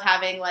 I love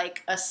having,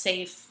 like, a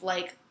safe,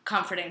 like,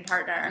 comforting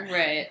partner,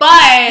 right?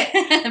 But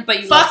you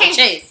fucking love the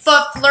chase.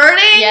 but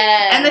flirting,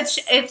 and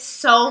it's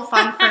so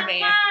fun for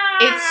me.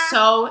 It's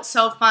so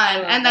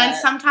fun, and then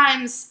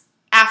sometimes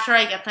after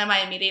I get them, I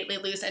immediately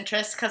lose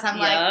interest because I'm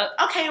like,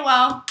 okay,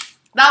 well,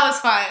 that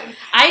was fun.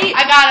 I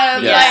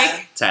gotta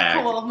like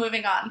tag. Cool,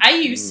 moving on. I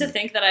used to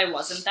think that I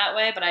wasn't that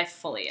way, but I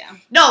fully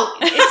am. No,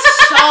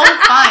 it's so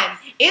fun.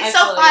 It's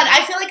so fun.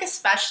 I feel like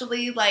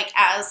especially like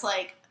as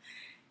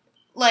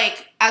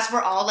as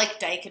we're all like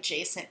dyke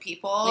adjacent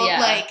people,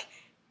 like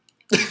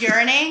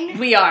yearning.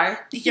 We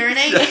are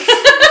yearning. This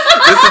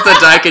is a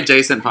dyke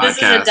adjacent podcast. This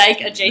is a dyke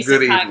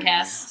adjacent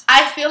podcast.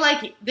 I feel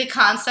like the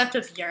concept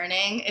of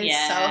yearning is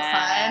so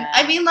fun.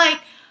 I mean, like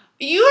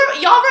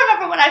y'all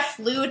remember when I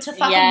flew to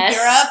fucking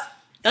Europe?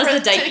 That was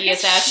the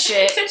dykiest ass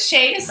shit to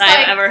chase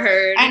I've ever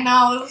heard. I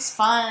know, it was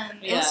fun.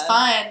 It was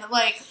fun.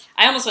 Like,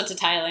 I almost went to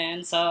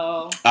Thailand,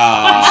 so.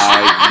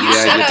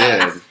 You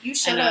did. You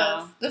should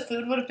have. The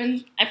food would have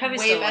been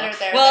way better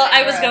there. Well,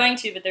 I was going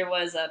to, but there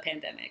was a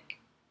pandemic.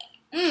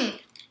 Oh,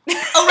 right.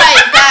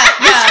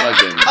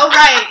 That, Oh,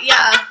 right.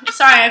 Yeah.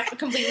 Sorry, I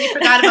completely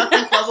forgot about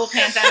the global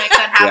pandemic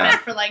that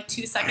happened for like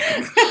 2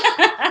 seconds.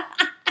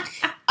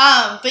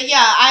 But yeah,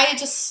 I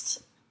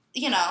just,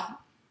 you know,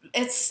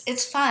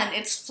 it's fun.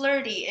 It's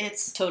flirty.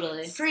 It's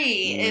totally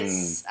free.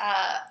 It's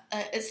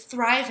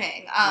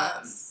thriving.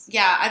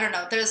 Yeah, I don't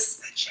know. There's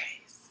the chase.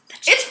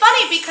 It's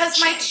funny because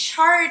my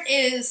chart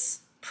is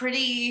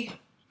pretty.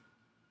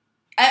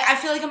 I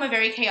feel like I'm a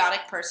very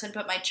chaotic person,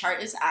 but my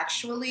chart is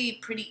actually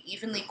pretty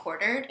evenly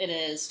quartered. It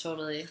is,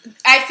 totally.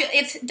 I feel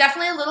it's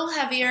definitely a little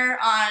heavier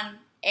on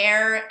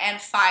air and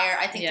fire.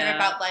 I think they're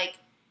about like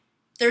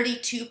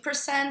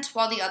 32%,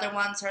 while the other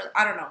ones are,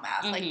 I don't know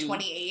math, like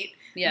 28.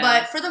 Yeah.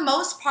 But for the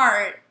most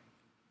part,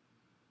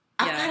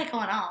 I've got it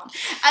going on.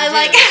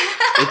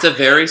 It's a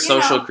very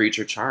social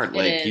creature chart.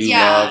 Like, you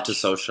love to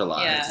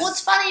socialize. Yeah. Well,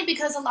 it's funny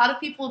because a lot of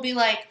people will be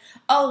like,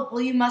 oh,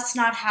 well, you must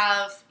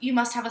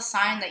have a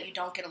sign that you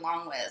don't get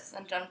along with.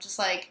 And I'm just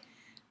like,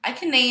 I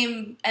can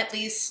name at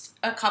least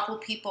a couple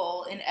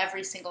people in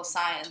every single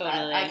sign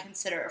that I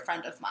consider a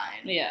friend of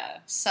mine. Yeah.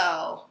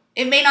 So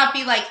it may not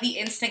be like the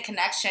instant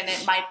connection.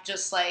 It might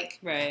just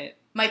like,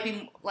 might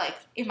be like,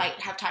 it might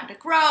have time to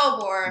grow,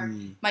 or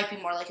might be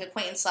more like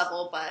acquaintance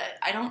level, but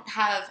I don't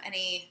have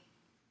any,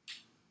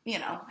 you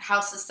know,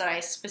 houses that I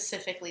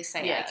specifically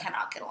say I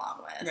cannot get along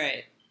with.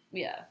 Right.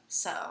 Yeah.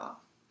 So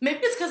maybe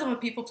it's because I'm a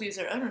people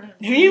pleaser. I don't know.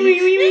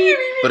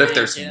 But if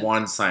there's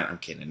one sign, I'm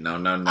kidding. No,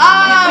 don't.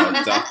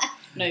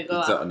 No, you go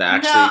off.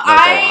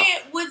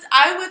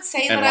 I would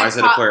say and that. And why is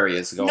it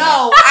Aquarius? Go on.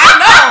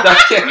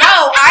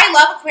 I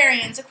love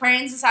Aquarians.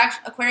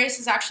 Aquarius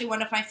is actually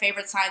one of my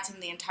favorite signs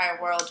in the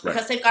entire world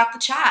because they've got the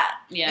chat.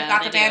 Yeah, they've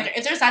got the banter.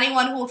 If there's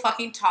anyone who will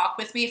fucking talk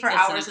with me for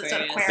hours, it's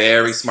an Aquarius.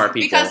 Very smart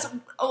people. Because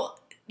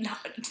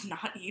not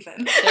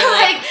even.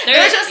 They're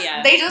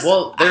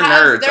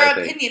nerds. They're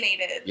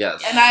opinionated.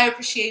 Yes, and I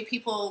appreciate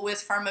people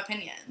with firm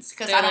opinions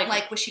because I don't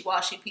like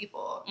wishy-washy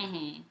people.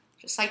 Mm-hmm.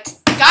 Just like,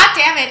 God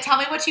damn it, tell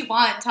me what you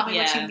want, tell me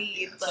what you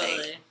need.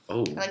 Like, I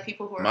like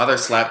people who are mother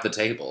slapped the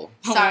table.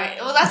 Sorry.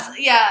 Well, that's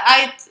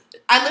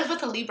I live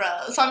with a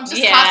Libra, so I'm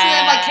just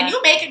constantly like, can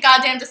you make a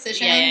goddamn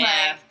decision?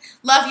 Like,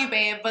 love you,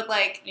 babe, but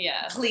like,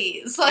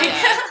 please, like,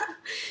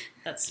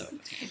 that's so funny.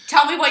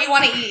 Tell me what you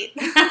want to eat.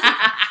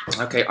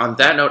 Okay. On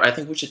that note, I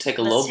think we should take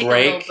a little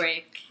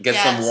break. Get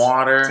some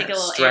water. Take a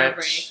little stretch. Air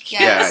break.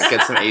 Yes. Yeah,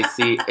 get some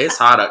AC. It's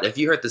hot out. If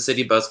you heard the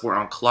city bus, we're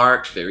on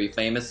Clark, very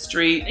famous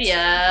street.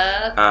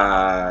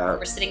 Yeah.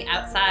 We're sitting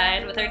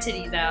outside with our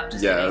titties out.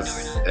 Just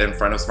kidding, in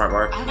front of Smart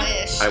Bar.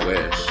 I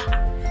wish.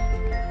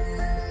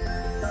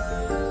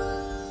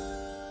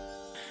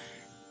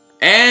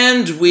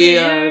 And we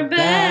are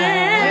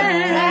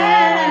back.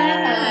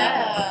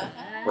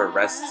 We're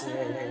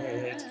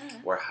rested.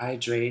 We're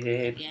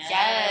hydrated.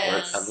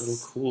 Yes. We're a little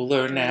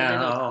cooler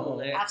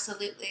now.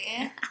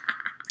 Absolutely.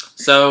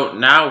 So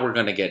now we're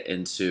going to get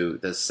into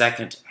the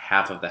second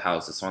half of the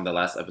houses. So on the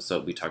last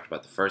episode, we talked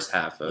about the first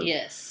half of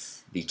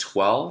the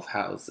 12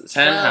 houses.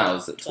 10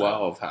 houses.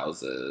 12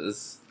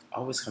 houses.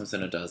 Always comes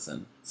in a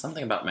dozen.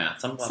 Something about math.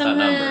 Something about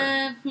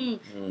that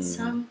number.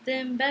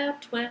 Something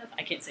about 12.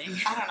 I can't sing.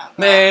 I don't know.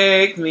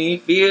 Make me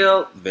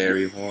feel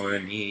very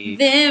horny.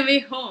 Very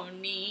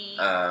horny.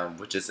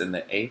 Which is in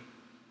the 8th.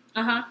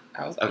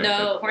 house? Okay,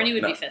 no, horny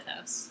would be 5th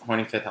house.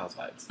 Horny 5th house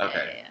vibes.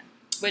 Okay. Yeah.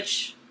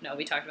 Which, no,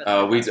 we talked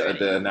about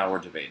that. Now we're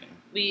debating.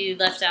 We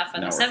left off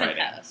on Now the we're 7th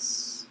fighting.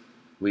 house.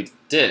 We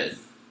did.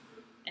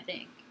 I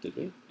think. Did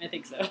we? I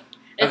think so.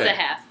 It's Okay. a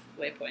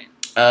halfway point.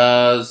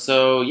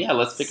 So yeah,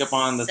 let's pick up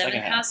on the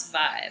second half. 7th house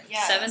vibe.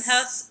 Yes. 7th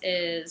house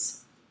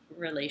is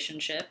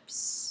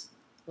relationships,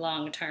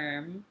 long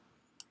term,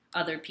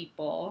 other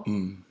people.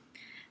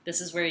 This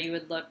is where you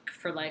would look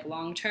for like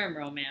long-term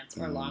romance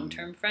or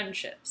long-term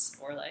friendships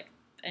or like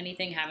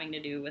anything having to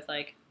do with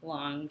like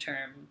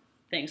long-term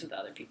things with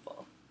other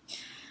people.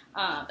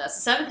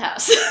 That's the 7th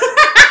house.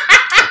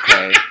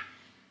 Okay.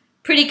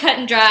 Pretty cut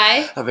and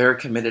dry. A very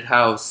committed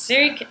house.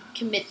 Very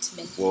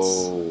commitment.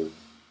 Whoa.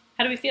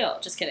 How do we feel?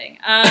 Just kidding.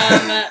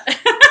 We're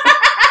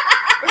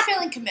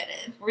feeling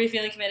committed. Were you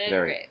feeling committed?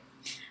 Very. Great.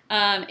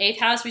 8th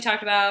house, we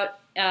talked about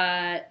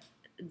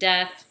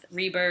death,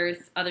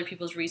 rebirth, other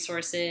people's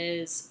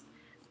resources,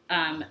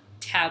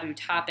 taboo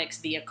topics,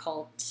 the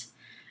occult,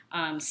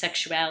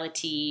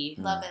 sexuality.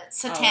 Love it.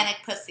 Satanic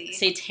pussy.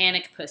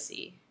 Satanic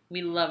pussy.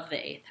 We love the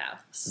 8th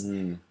house.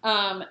 Mm.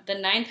 The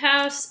 9th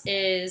house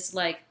is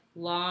like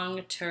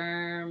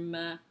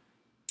long-term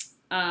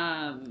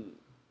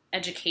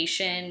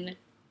education,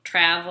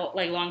 travel,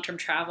 like long-term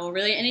travel,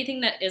 really anything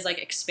that is like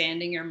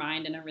expanding your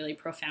mind in a really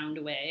profound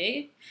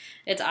way.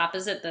 It's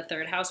opposite the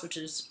 3rd house, which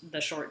is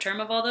the short-term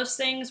of all those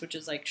things, which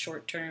is like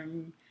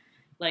short-term,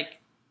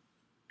 like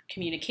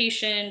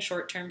communication,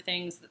 short-term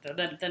things.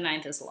 The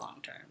 9th is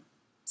long-term.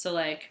 So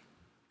like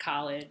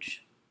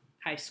college,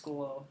 high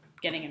school,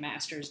 getting a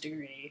master's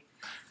degree,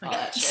 all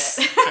that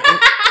shit.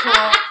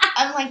 Cool.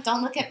 I'm like,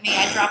 don't look at me.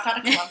 I dropped out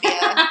of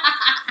Columbia.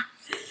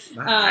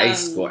 High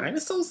school. I'm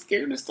so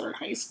scared to start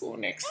high school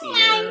next year.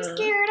 I'm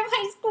scared of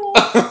high school.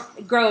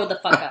 Grow the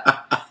fuck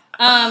up.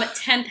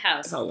 10th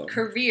house. Hello.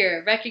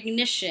 Career,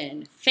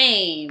 recognition,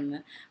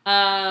 fame,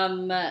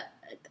 what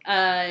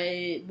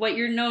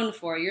you're known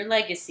for, your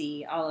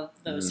legacy, all of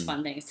those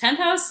fun things. 10th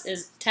house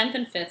is 10th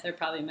and 5th are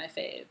probably my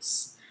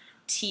faves.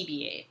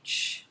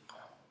 TBH.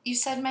 You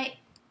said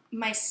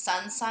my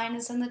sun sign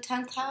is in the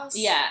 10th house?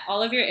 Yeah,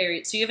 all of your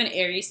Aries. So you have an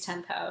Aries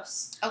 10th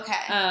house. Okay.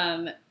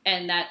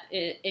 And that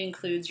it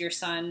includes your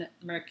Sun,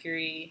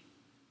 Mercury,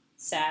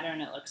 Saturn,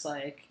 it looks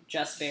like,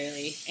 just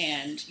barely,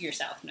 and your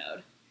South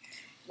Node.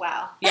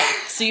 Wow. Yeah,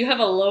 so you have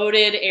a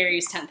loaded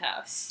Aries 10th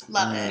house.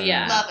 Love it.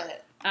 Yeah. Love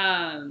it.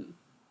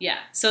 Yeah.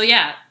 So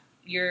yeah,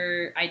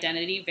 your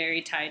identity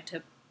very tied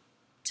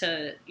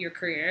to your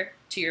career,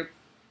 to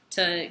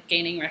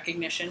gaining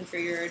recognition for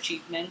your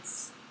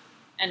achievements.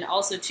 And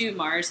also, too,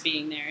 Mars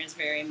being there is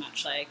very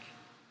much like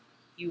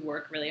you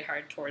work really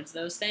hard towards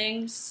those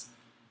things.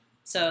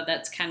 So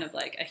that's kind of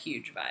like a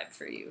huge vibe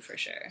for you, for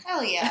sure.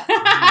 Hell yeah.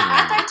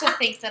 I'd like to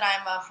think that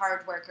I'm a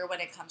hard worker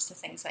when it comes to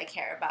things I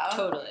care about.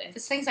 Totally. If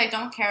it's things I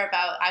don't care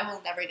about, I will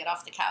never get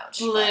off the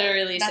couch.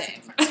 Literally that's same.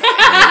 a different story.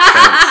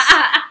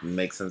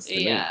 Makes sense to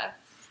me. Yeah.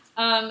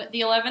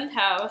 The 11th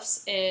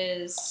house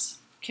is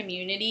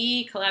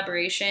community,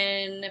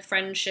 collaboration,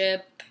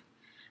 friendship,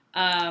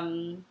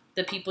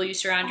 the people you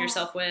surround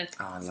yourself with.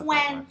 Oh, I love that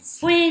one.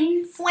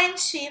 Friends.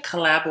 Friendship.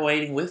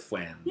 Collaborating with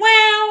friends.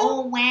 Wow.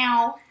 Oh,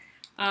 wow.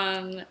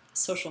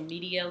 Social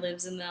media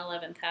lives in the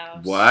 11th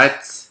house.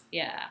 What?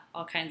 Yeah,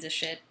 all kinds of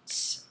shit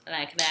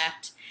like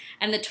that.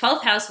 And the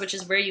 12th house, which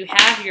is where you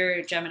have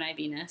your Gemini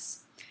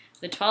Venus,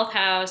 the 12th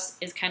house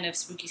is kind of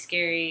spooky,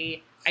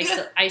 scary,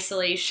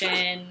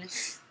 isolation,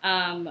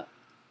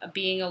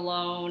 being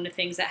alone,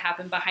 things that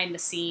happen behind the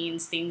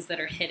scenes, things that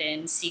are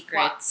hidden,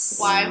 secrets.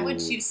 Why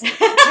would you say that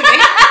to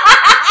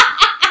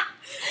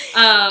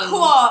me? Cool.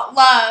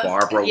 Love.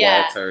 Barbara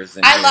Yeah. Walters.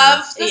 I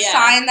love the Yeah.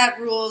 sign that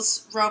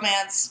rules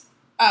romance,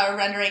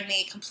 rendering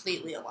me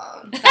completely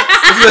alone.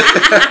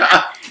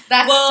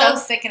 That's Well,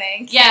 so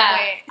sickening. Can't Yeah,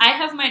 wait. I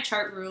have my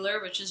chart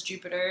ruler, which is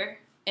Jupiter,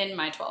 in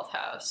my 12th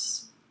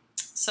house.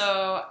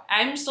 So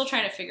I'm still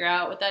trying to figure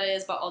out what that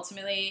is, but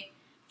ultimately,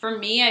 for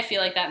me, I feel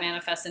like that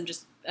manifests in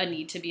just a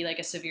need to be like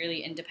a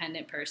severely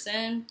independent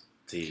person.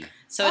 See.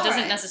 So it doesn't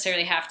Alright.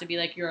 necessarily have to be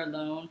like you're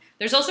alone.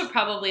 There's also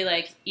probably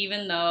like,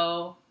 even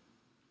though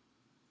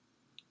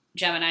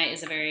Gemini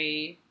is a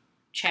very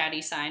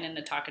chatty sign and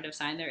a talkative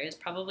sign, there is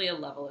probably a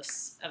level of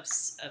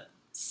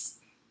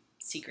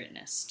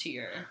secretness to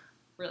your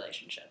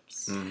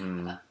relationships.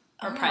 Mm-hmm.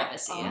 Or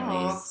privacy, at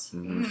least.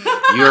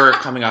 Mm-hmm. You're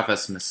coming off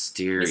as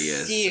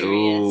mysterious.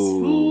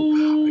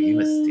 Ooh. Are you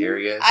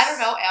mysterious? I don't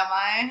know, am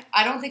I?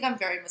 I don't think I'm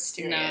very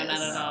mysterious. No,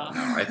 not at all.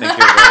 No, I think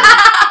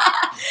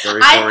you're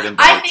very forward and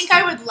I bright. think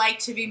I would like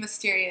to be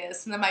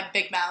mysterious, and then my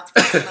big mouth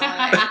gets in the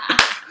way.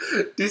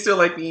 Do you still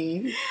like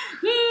me?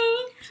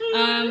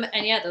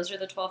 And yeah, those are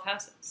the 12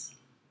 houses.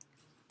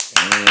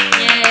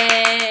 Mm.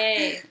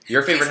 Yay!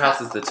 Your favorite house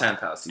is the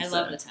 10th house, you I said.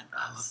 love the 10th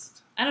house.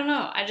 I don't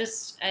know. I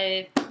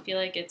feel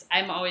like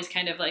I'm always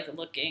kind of like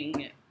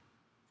looking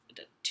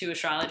to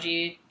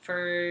astrology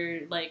for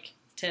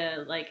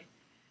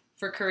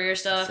for career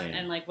stuff. Same.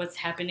 And like what's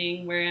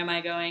happening, where am I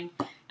going?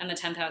 And the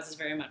 10th house is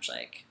very much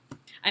like,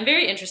 I'm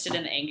very interested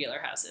in the angular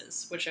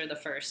houses, which are the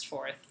 1st,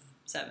 4th,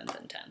 7th,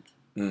 and 10th.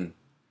 Mm.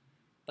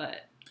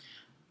 But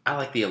I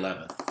like the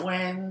 11th.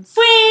 Twins.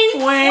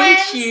 Twins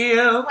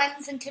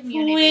and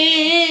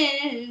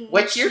community.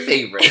 What's your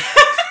favorite?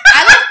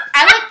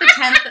 I like the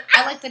 10th.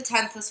 I like the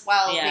 10th as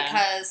well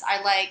because I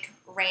like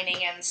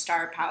reigning in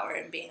star power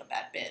and being a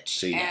bad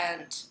bitch.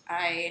 And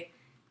I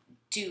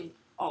do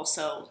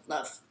also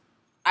love.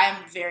 I'm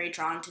very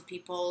drawn to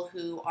people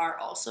who are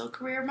also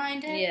career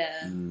minded.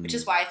 Yeah, which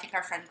is why I think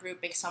our friend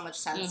group makes so much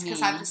sense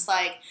because I'm just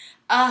like,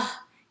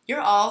 you're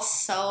all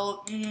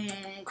so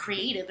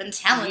creative and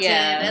talented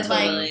and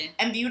like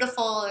and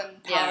beautiful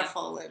and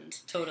powerful and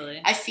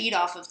I feed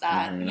off of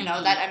that. You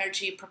know, that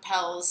energy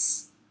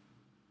propels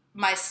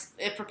me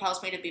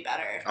to be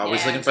better.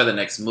 Always looking for the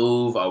next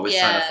move. Always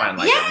trying to find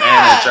like a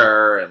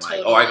manager and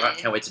like, I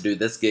can't wait to do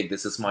this gig.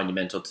 This is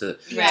monumental to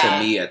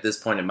me at this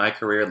point in my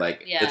career.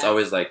 Like it's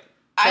always like.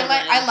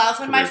 I love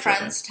when my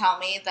friends tell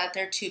me that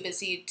they're too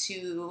busy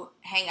to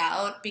hang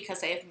out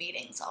because they have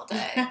meetings all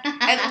day.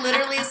 And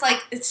literally it's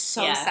like, it's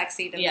so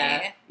sexy to me.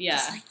 Yeah.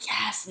 Just like,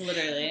 yes.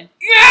 Literally.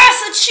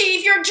 Yes!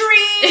 Achieve your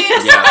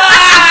dreams!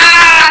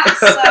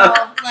 So,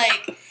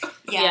 like,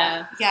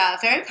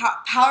 very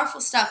powerful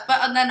stuff.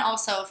 But and then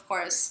also, of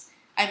course,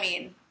 I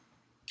mean,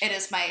 it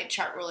is my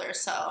chart ruler,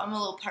 so I'm a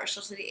little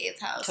partial to the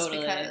 8th house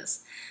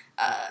because,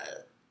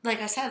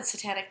 like I said,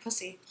 satanic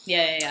pussy.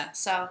 Yeah.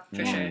 So,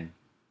 for sure.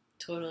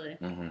 Totally.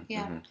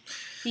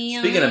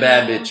 Speaking of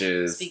bad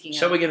bitches,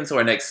 shall we get into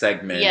our next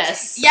segment?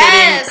 Yes.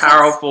 Pitting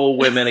powerful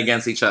women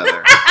against each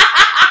other.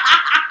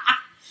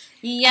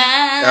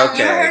 Yeah.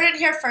 Okay. You heard it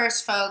here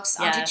first, folks.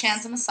 Yes. Auntie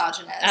Chan's a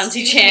misogynist.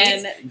 Auntie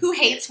Chan. Who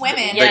hates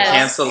women. The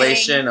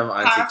cancellation of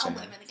Auntie powerful Chan.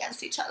 women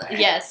against each other.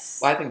 Yes.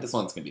 Well, I think this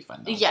one's going to be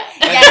fun, though. Yeah.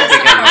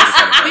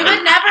 Yes. We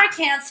would never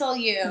cancel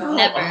you.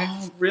 Never.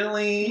 Oh,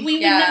 really? We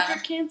would never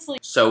cancel you.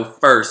 So,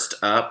 first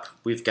up,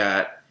 we've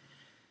got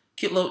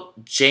cute little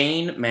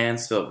Jane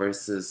Mansfield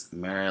versus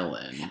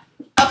Marilyn.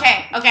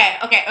 Okay.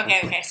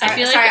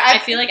 Sorry. I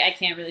feel like I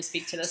can't really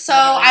speak to this. So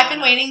I've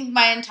been waiting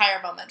my entire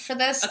moment for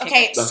this.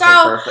 Okay, so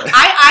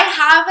I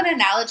have an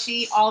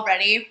analogy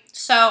already.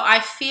 So I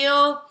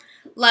feel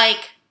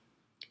like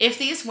if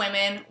these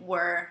women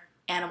were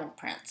animal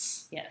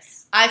prints,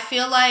 yes, I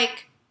feel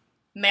like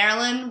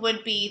Marilyn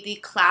would be the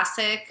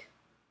classic,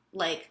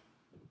 like,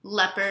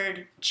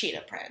 leopard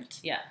cheetah print.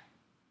 Yeah,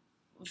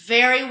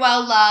 very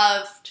well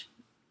loved,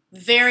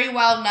 very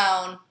well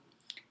known,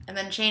 and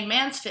then Jane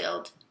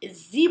Mansfield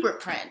is zebra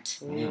print.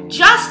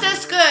 Just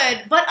as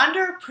good, but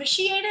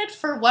underappreciated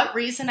for what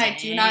reason I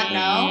do not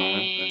know.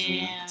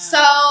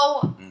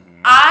 So,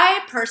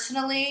 I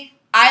personally,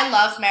 I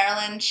love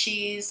Marilyn.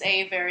 She's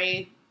a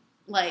very,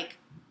 like,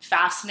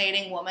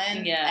 fascinating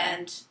woman. Yeah.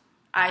 And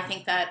I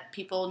think that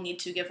people need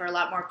to give her a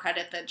lot more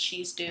credit than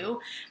she's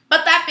due.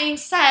 But that being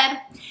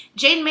said,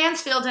 Jane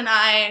Mansfield and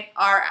I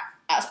are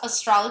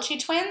astrology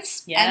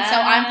twins. Yeah. And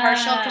so I'm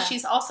partial because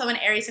she's also an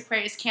Aries,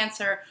 Aquarius,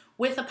 Cancer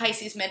with a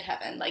Pisces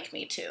midheaven, like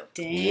me too.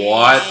 Damn.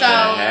 What the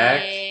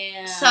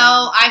heck? So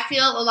I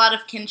feel a lot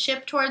of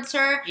kinship towards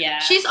her. Yeah.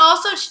 She's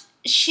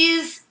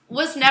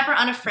was never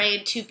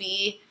unafraid to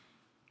be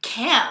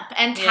camp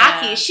and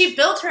tacky. Yeah. She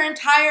built her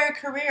entire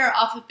career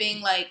off of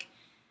being like,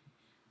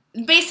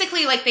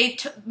 basically like they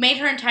made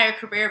her entire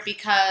career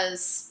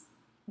because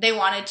they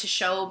wanted to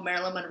show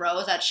Marilyn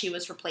Monroe that she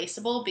was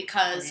replaceable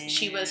because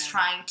she was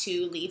trying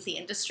to leave the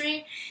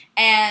industry.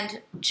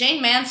 And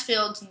Jane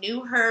Mansfield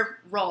knew her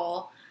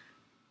role.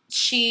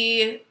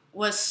 She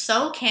was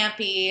so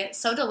campy,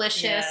 so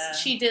delicious. Yeah.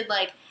 She did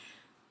like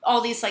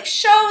all these like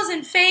shows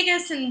in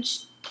Vegas and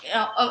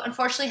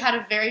unfortunately had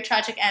a very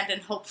tragic end,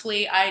 and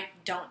hopefully I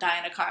don't die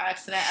in a car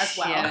accident as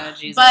well. Yeah,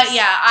 Jesus. But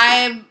yeah,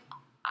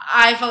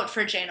 I vote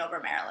for Jane over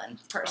Marilyn,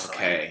 personally.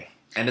 Okay.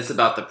 And it's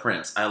about the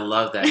prince. I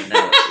love that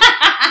analogy.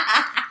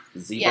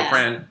 Zebra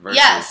print versus...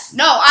 Yes.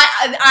 No,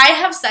 I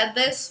have said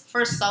this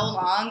for so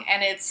long,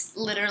 and it's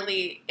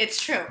literally,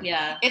 it's true.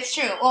 Yeah. It's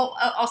true. Well,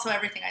 also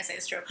everything I say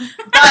is true. But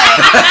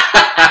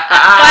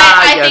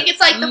I think it's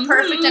like the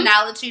perfect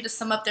analogy to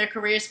sum up their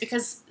careers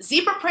because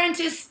zebra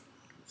print is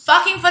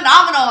fucking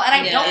phenomenal, and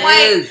I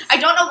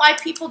don't know why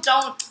people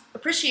don't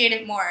appreciate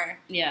it more.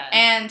 Yeah.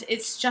 And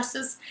it's just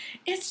as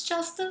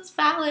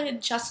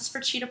valid. Justice for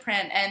cheetah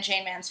print and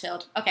Jane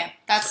Mansfield. Okay,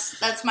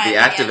 that's my the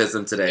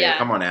activism today. Yeah.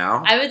 Come on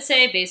now. I would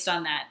say based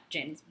on that,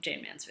 Jane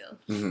Mansfield.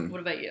 Mm-hmm.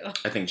 What about you?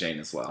 I think Jane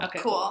as well. Okay,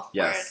 cool.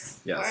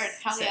 Yes. Word.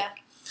 Hell Sick. yeah.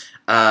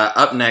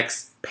 Up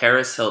next,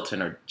 Paris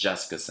Hilton or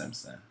Jessica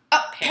Simpson.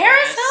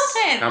 Paris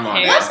Hilton. Come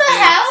on. What the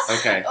hell?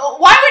 Okay.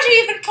 Why would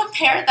you even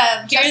compare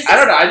them? I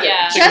don't know.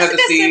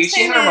 Jessica Simpson.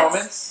 She had her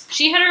moments.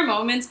 She had her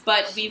moments,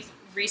 but we've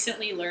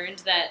recently learned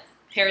that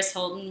Paris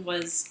Hilton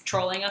was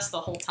trolling us the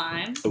whole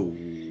time.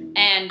 Ooh.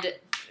 And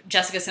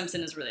Jessica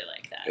Simpson is really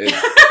like that.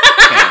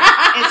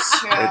 It's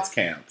true. It's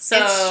camp. So,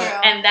 it's true.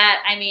 And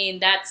that, I mean,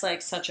 that's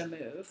like such a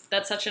move.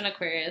 That's such an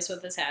Aquarius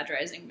with a Sag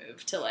rising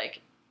move to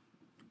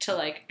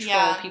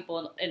troll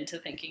people into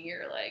thinking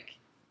you're like.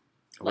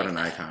 What an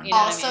icon. You know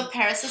also, what I mean?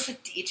 Paris is a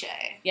DJ.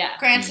 Yeah.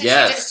 Granted,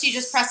 she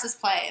just presses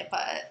play,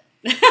 but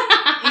you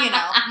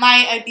know,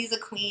 my Ibiza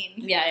queen.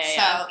 Yeah.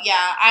 So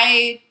yeah,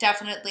 I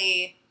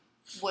definitely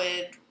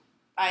would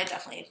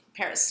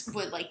Paris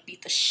would like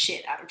beat the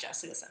shit out of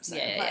Jessica Simpson.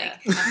 Yeah.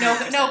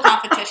 No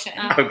competition.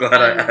 I'm glad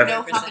I asked.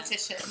 No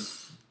competition.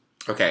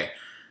 Okay.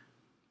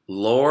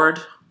 Lord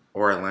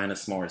or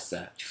Alanis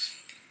Morissette?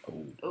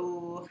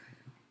 Ooh.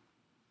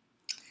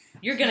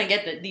 You're gonna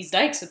get these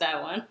dykes with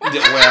that one.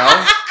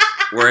 Well,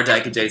 we're a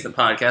dyke adjacent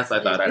podcast.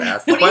 I thought I'd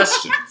ask the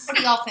questions. What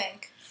do y'all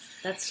think?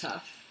 That's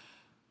tough.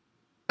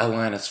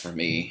 Alanis for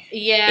me.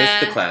 Yeah.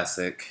 It's the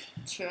classic.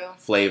 True.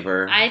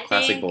 Flavor. I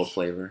classic think- bold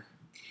flavor.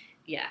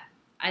 Yeah.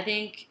 I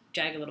think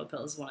Jagged Little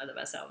Pill is one of the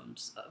best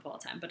albums of all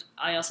time, but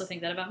I also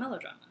think that about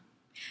Melodrama.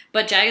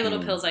 But Jagged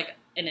Little Pill's like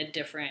in a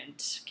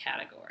different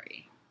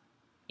category.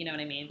 You know what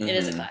I mean? It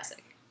is a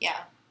classic. Yeah.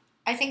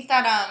 I think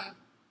that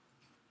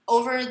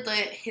over the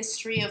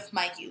history of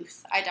my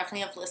youth, I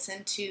definitely have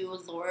listened to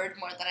Lord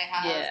more than I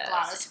have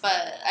Alanis,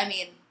 but I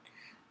mean,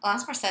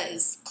 Alanis Morissette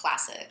is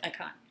classic.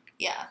 Iconic.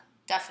 Yeah,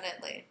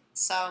 definitely.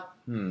 So,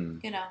 you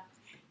know,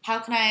 how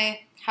can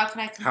I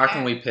compare? How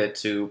can we pit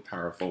two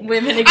powerful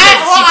Women against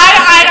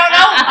I don't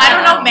know. I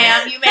don't know,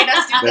 ma'am. You made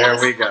us do this. There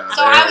we go.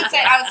 So I would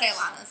say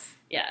Alanis.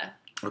 Yeah.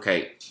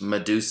 Okay,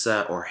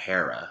 Medusa or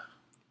Hera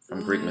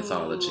from Greek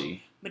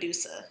mythology.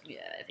 Medusa. Yeah,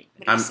 I think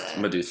Medusa.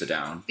 I'm Medusa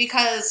down.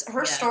 Because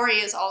her story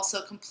is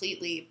also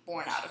completely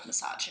born out of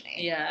misogyny.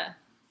 Yeah.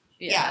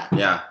 Yeah.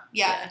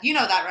 You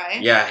know that,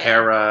 right? Yeah,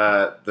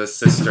 Hera, the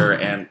sister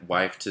and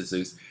wife to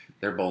Zeus,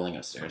 they're bowling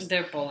upstairs.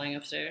 They're bowling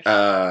upstairs.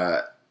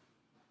 Yeah.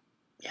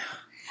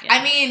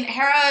 I mean,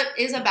 Hera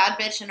is a bad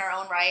bitch in her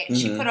own right. Mm-hmm.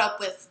 She put up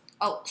with,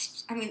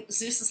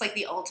 Zeus is like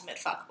the ultimate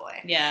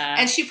fuckboy. Yeah.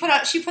 And she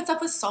puts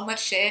up with so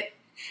much shit,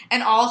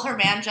 and all her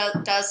man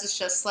does is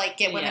just like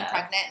get women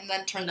pregnant and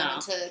then turn them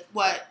into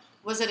what?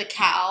 Was it a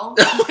cow?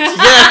 Yes. Did he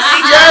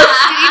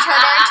turn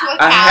her into a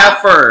cow? A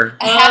heifer.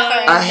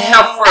 A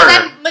heifer. And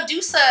then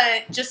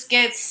Medusa just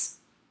gets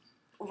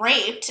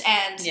raped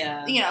and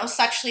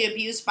sexually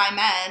abused by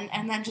men,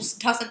 and then just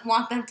doesn't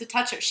want them to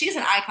touch her. She's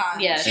an icon.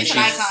 Yeah, she's an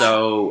icon. She's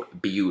so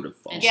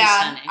beautiful. And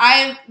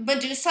yeah,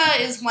 Medusa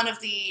is one of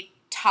the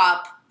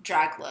top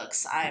drag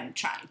looks I'm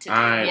trying to do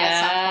at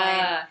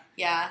some point.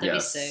 Yeah, that'd be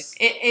sick.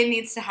 It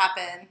needs to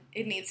happen.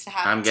 It needs to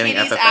happen. I'm getting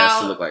Titties FFS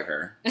out. to look like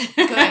her.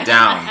 Good.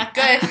 Down.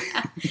 Good.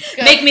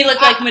 Make me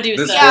look like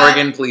Medusa. This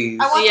organ, please.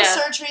 I want the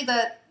surgery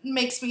that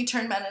makes me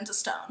turn men into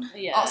stone.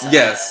 Yeah. Also.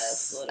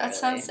 Yes. That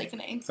sounds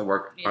sickening. So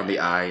work on the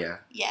eye,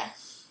 Yeah.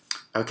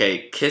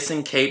 Okay,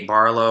 kissing Kate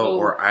Barlow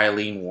or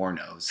Eileen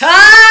Warnos?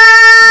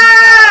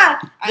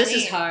 Ah! This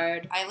is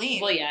hard.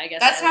 Eileen. Well, yeah, I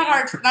guess that's Eileen.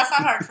 not hard. That's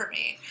not hard for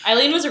me.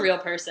 Eileen was a real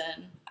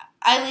person.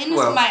 Eileen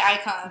was my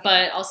icon.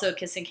 But also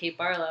kissing Kate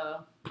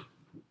Barlow,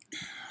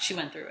 she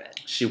went through it.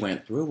 She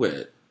went through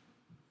it.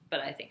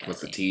 But I think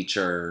was a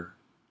teacher.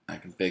 I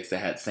can fix it.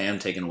 Had Sam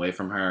taken away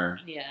from her.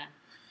 Yeah.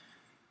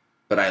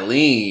 But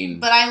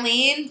Eileen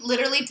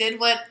literally did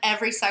what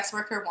every sex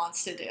worker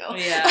wants to do.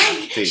 Yeah.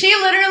 She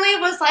literally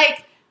was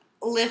like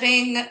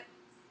living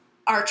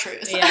our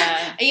truth.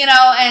 Yeah.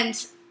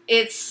 And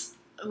it's,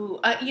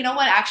 you know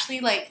what,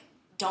 actually, like,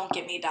 don't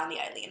get me down the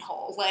Eileen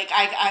hole. Like,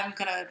 I'm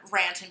gonna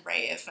rant and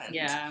rave. And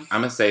I'm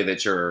gonna say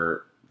that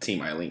you're Team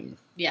Eileen.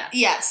 Yeah.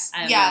 Yes.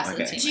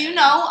 Okay. Do you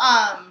know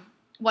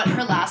what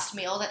her last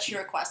meal that she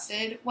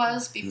requested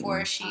was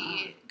before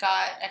she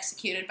got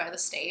executed by the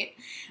state?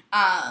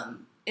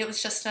 It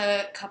was just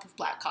a cup of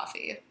black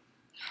coffee.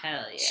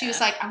 Hell yeah. She was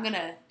like, I'm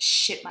gonna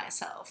shit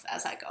myself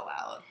as I go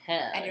out.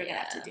 And you're gonna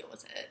have to deal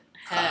with it.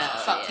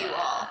 Fuck you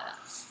all.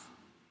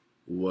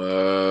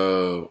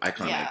 Whoa.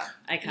 Iconic. Yeah.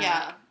 Iconic.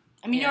 Yeah.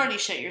 I mean, you already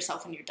shit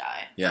yourself when you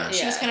die. Yeah.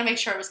 She was going to make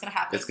sure it was going to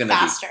happen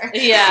faster.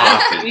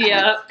 Yeah.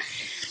 Yep.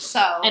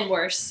 So. And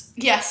worse.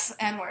 Yes,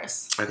 and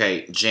worse.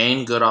 Okay,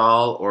 Jane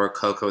Goodall or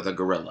Coco the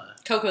Gorilla?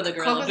 Coco the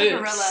Gorilla. Coco the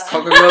Gorilla.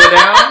 Coco Gorilla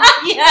down?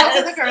 Yes.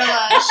 Coco the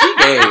Gorilla. She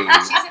gay.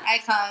 She's an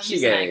icon. She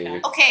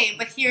gay. Okay,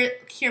 but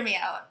hear me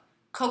out.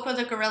 Coco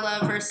the Gorilla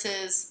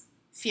versus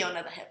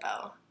Fiona the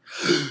Hippo.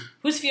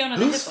 Who's Fiona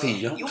the Hippo?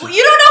 Fiona? You don't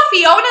know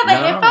Fiona the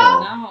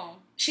Hippo? No.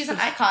 She's an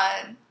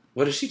icon.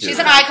 What does she do? She's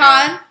an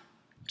icon.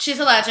 She's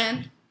a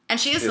legend. And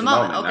she is the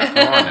moment. Okay. Come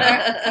on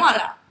now. Come on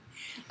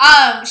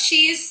now.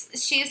 She's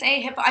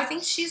a hippo. I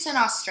think she's in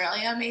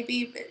Australia,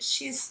 maybe, but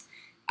she's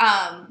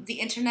the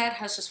internet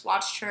has just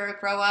watched her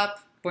grow up.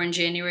 Born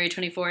January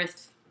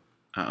 24th.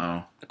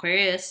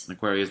 Aquarius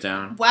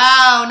down.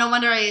 Wow, no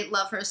wonder I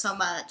love her so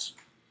much.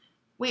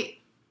 Wait,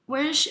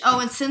 where is she? Oh,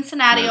 in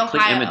Cincinnati, Ohio.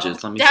 Click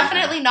images. Let me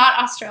Definitely see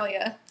not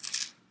Australia.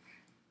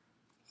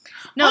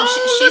 No,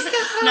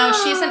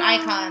 she's an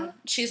icon.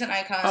 She's an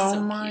icon. Oh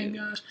so my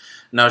gosh.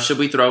 Now, should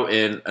we throw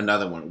in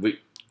another one?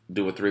 We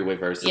do a 3-way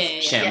versus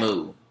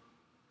Shamu. Yeah.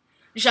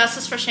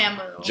 Justice for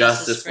Shamu.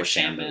 Justice for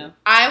Shamu.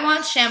 I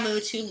want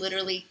Shamu to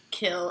literally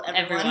kill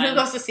everyone who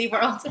goes to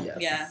SeaWorld. Yes.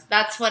 Yeah.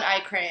 That's what I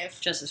crave.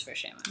 Justice for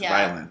Shamu. Yeah.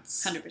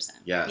 Violence. 100%.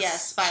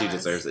 Yes, violence. She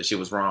deserves it. She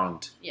was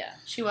wronged. Yeah.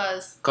 She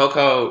was.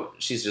 Coco,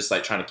 she's just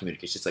like trying to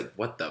communicate. She's like,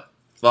 what the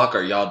fuck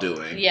are y'all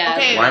doing? Yeah.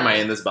 Okay. Why am I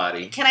in this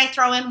body? Can I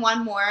throw in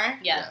one more?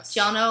 Yes.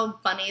 Do y'all know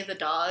Bunny the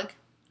dog?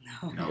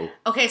 No.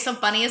 Okay, so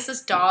Bunny is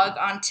this dog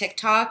on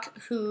TikTok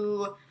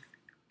who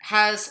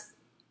has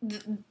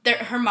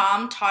her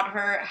mom taught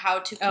her how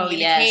to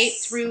communicate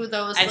through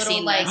those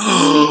little like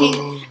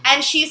speaking,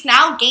 and she's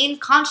now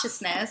gained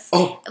consciousness.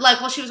 Like,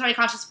 well, she was already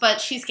conscious,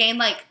 but she's gained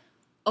like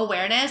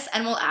awareness,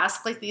 and will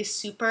ask like these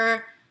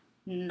super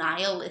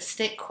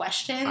nihilistic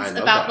questions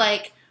about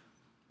like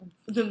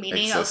the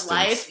meaning of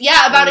life.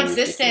 Yeah, about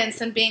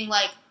existence, and being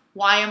like,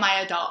 why am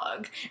I a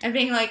dog? And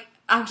being like,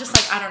 I'm just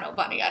like, I don't know,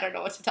 Bunny. I don't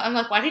know what to tell. I'm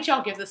like, why did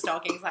y'all give this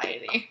dog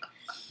anxiety?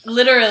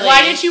 Literally.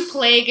 Why did you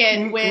plague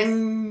it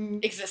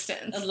with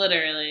existence?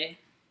 Literally.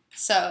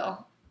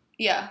 So,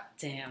 yeah.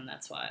 Damn,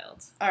 that's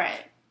wild. All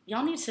right.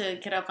 Y'all need to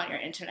get up on your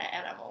internet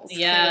animals.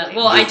 Yeah. Clearly.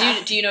 Well, I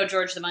do. Do you know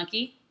George the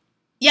monkey?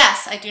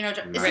 Yes, I do know.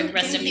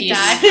 Rest in peace.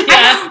 Yeah.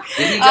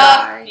 Did he die?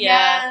 Yeah.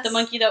 Yes. The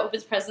monkey that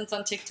opens presents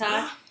on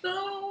TikTok.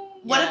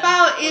 What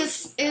about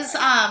is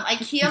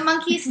IKEA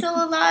monkey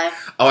still alive?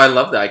 Oh, I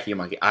love the IKEA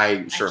monkey.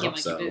 I sure IKEA hope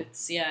monkey so.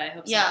 Boots. Yeah, I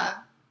hope so. Yeah.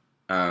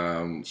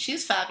 Um,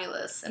 She's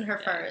fabulous in her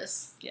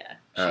furs. Yeah,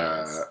 she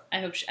is. I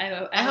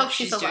hope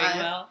she's doing alive.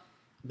 well.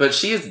 but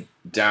she is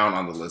down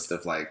on the list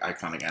of like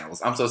iconic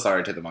animals. I'm so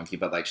sorry to the monkey,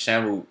 but like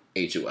Shamu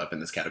ate you up in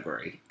this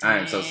category. I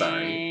am so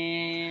sorry.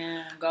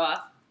 Damn. Go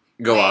off.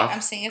 Go off.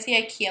 I'm seeing if the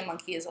IKEA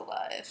monkey is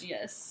alive.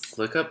 Yes.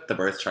 Look up the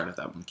birth chart of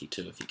that monkey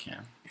too, if you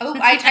can. Oh,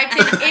 I typed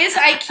in, is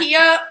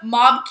IKEA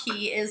mob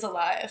key is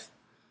alive?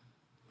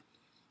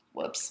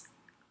 Whoops.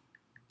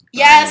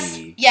 Yes,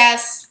 Bunny.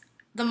 yes,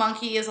 the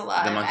monkey is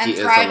alive. The monkey and is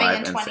thriving alive in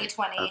and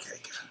 2020.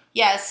 Okay.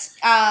 Yes,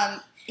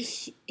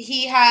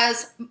 he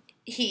has, him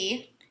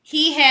He,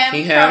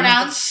 him.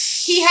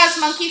 pronouns. He has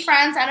monkey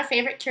friends and a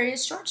favorite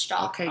Curious George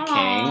doll. Okay, King.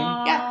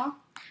 Yeah.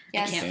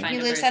 Yes, can't find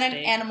he a lives at an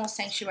birthday. animal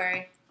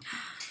sanctuary.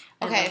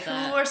 I Okay, love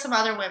that. who are some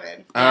other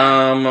women?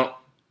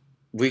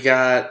 We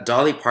got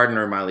Dolly Parton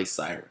or Miley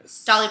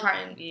Cyrus. Dolly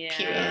Parton. Yeah.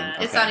 Period.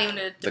 It's Okay. not even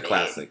a debate. The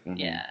classic. Mhm.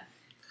 Yeah.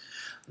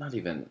 Not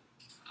even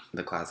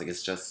the classic.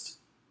 It's just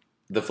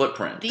the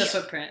footprint. The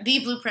footprint. The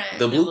blueprint.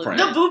 The blueprint.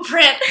 The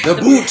blueprint. The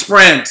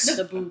bootprint.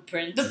 The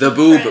blueprint. The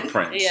boob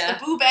print. Yeah.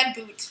 The boob and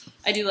boot.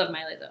 I do love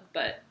Miley though,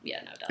 but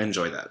yeah, no doubt.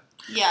 Enjoy that.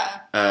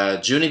 Yeah.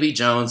 Junie B.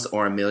 Jones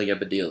or Amelia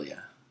Bedelia.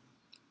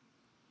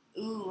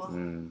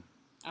 Ooh.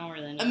 I don't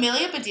really know.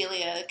 Amelia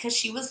Bedelia, because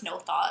she was no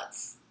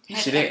thoughts.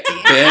 She did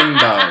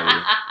bimbo.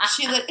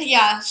 She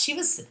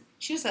was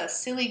a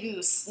silly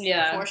goose.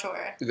 Yeah. For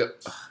sure.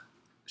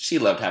 She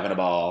loved having a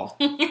ball.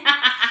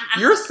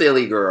 You're a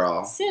silly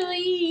girl.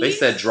 Silly. They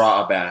said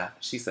draw a bath.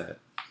 She said.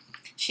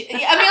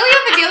 Amelia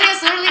Bedelia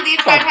is literally the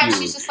entire Fuck time you.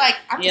 she's just like,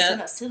 I'm just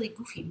in a silly,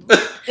 goofy mood.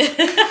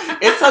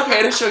 It's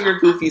okay to show your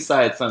goofy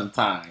side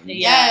sometimes.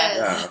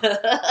 Yes.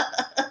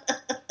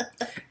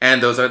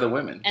 And those are the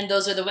women. And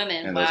those are the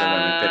women. And those are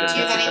women pitted Do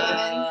you have against any each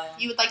other. women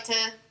you would like to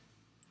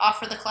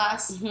offer the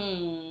class?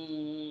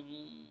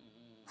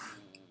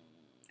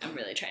 I'm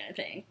really trying to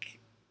think.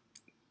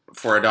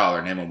 For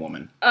 $1, name a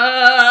woman.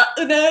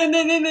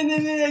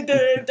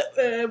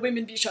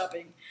 Women be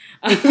shopping.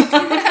 Ma'am,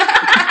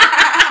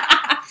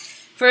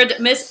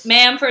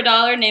 for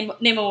 $1, name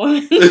a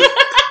woman.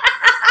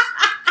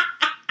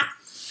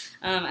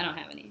 I don't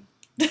have any.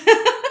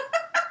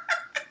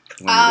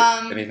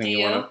 Anything do you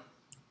you? want to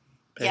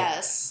pick?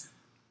 Yes.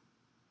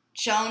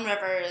 Joan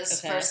Rivers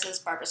Okay. versus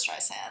Barbra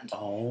Streisand.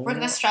 Oh, We're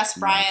going to stress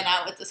Brian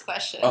out with this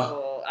question.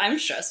 Oh, I'm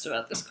stressed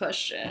about this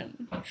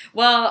question.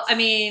 Well, I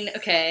mean,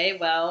 okay.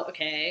 Fuck.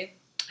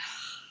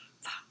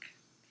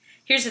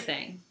 Here's the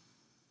thing.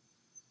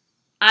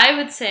 I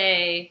would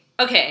say,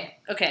 okay.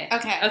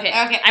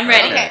 I'm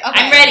ready. Okay.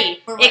 I'm ready.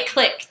 We're ready. It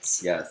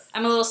clicked. Yes.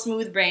 I'm a little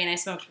smooth brain. I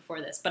smoked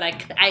before this, but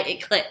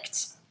it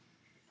clicked.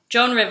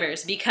 Joan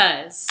Rivers,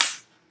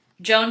 because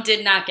Joan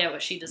did not get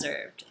what she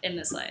deserved in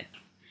this life.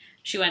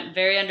 She went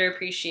very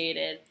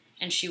underappreciated,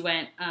 and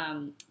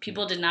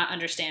people did not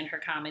understand her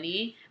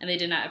comedy, and they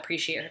did not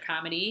appreciate her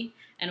comedy,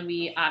 and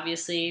we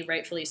obviously,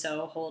 rightfully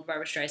so, hold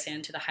Barbra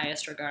Streisand to the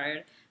highest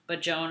regard,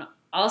 but Joan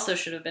also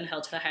should have been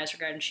held to the highest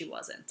regard, and she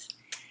wasn't.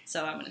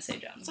 So I'm going to say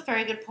Joan. That's a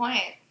very good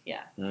point.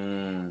 Yeah.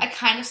 I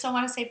kind of still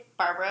want to say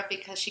Barbara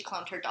because she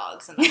cloned her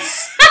dogs, and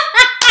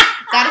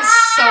that is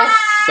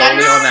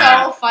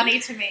so funny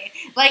to me.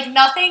 Like,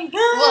 nothing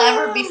will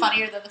ever be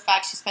funnier than the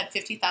fact she spent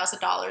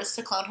 $50,000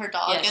 to clone her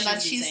dog, and then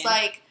she's insane.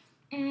 like,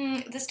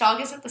 this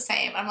dog isn't the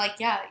same. I'm like,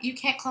 yeah, you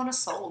can't clone a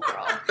soul,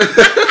 girl.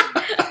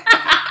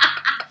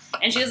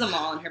 And she has a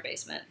mall in her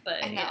basement,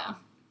 but I know.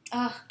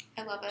 yeah.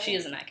 I love it. She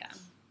is an icon.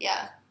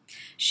 Yeah.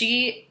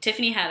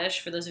 Tiffany Haddish,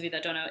 for those of you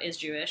that don't know, is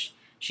Jewish.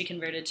 She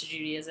converted to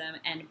Judaism,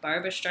 and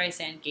Barbra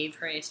Streisand gave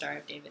her a Star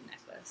of David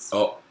necklace.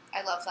 Oh.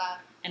 I love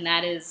that. And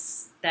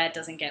that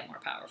doesn't get more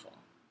powerful.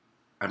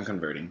 I'm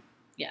converting.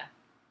 Yeah.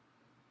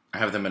 I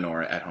have the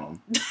menorah at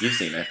home. You've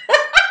seen it.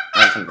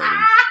 I'm converting.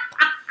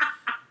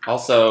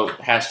 Also,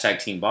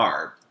 hashtag Team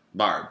Barbs.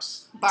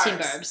 Team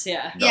Barbs,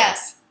 yeah. No.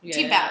 Yes. Yeah,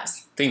 Team yeah.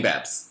 Babs. Team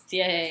Babs.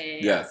 Yeah.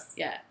 Yes.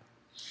 Yeah.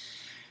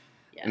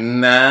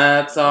 And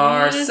that's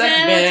our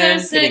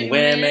segment, pitting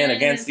women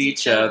against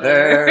each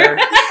other.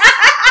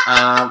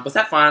 Was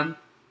that fun?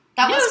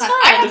 That Yeah, was it was fun. fun.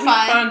 I had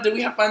fun. Did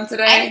we have fun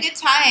today? I had a good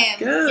time.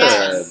 Good.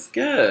 Yes.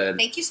 Good.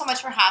 Thank you so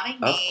much for having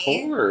me. Of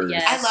course.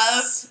 Yes. I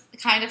loved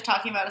kind of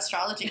talking about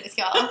astrology with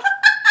y'all.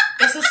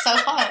 This is so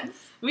fun.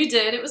 We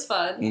did. It was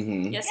fun.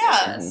 Mm-hmm. Yes,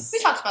 Yeah. yes. We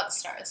talked about the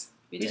stars.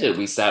 We did.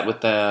 We sat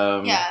with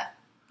them. Yeah.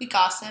 We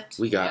gossiped.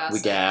 We gabbed. We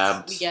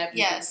gabbed.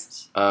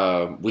 Yes.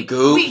 We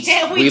gooped. We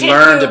did. We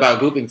learned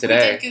about gooping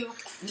today. We did goop.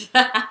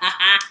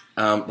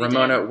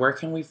 Ramona, where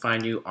can we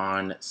find you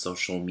on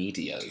social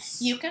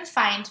medias? You can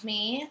find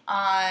me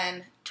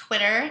on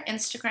Twitter,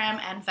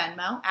 Instagram, and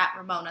Venmo at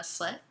Ramona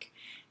Slick.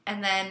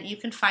 And then you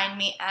can find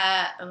me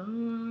at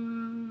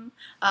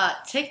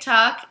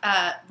TikTok,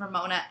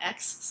 Ramona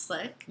X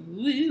Slick.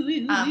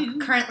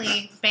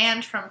 Currently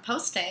banned from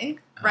posting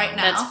right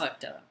now. That's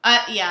fucked up.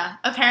 Yeah.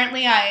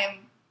 Apparently I am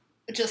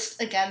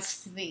just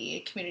against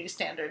the community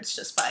standards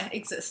just by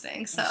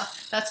existing. So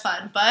that's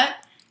fun. But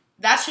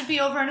that should be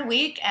over in a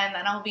week, and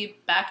then I'll be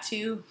back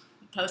to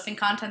posting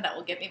content that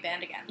will get me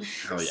banned again.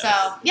 Oh, yes.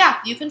 So, yeah,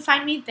 you can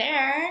find me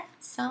there.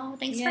 So,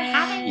 thanks for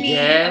having me.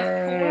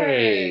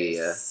 Yay.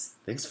 Of course.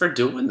 Thanks for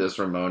doing this,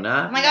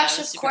 Ramona. Oh my gosh,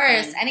 Yeah, of super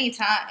course. fun.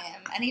 Anytime.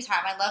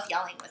 I love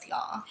yelling with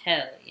y'all.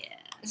 Hell yeah.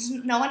 There's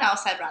no one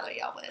else I'd rather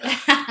yell with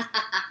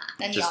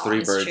than Just y'all. 3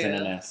 It's birds true. in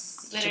a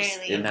nest. Literally.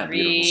 Isn't that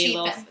beautiful? Cheap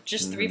Little, and-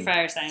 just 3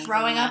 fire signs.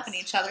 Throwing up in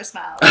each other's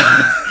mouths.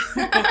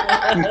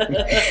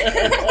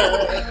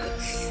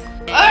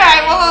 Alright,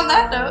 Alright, well, on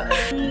that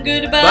note.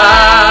 Goodbye. Bye.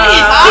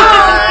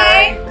 Bye.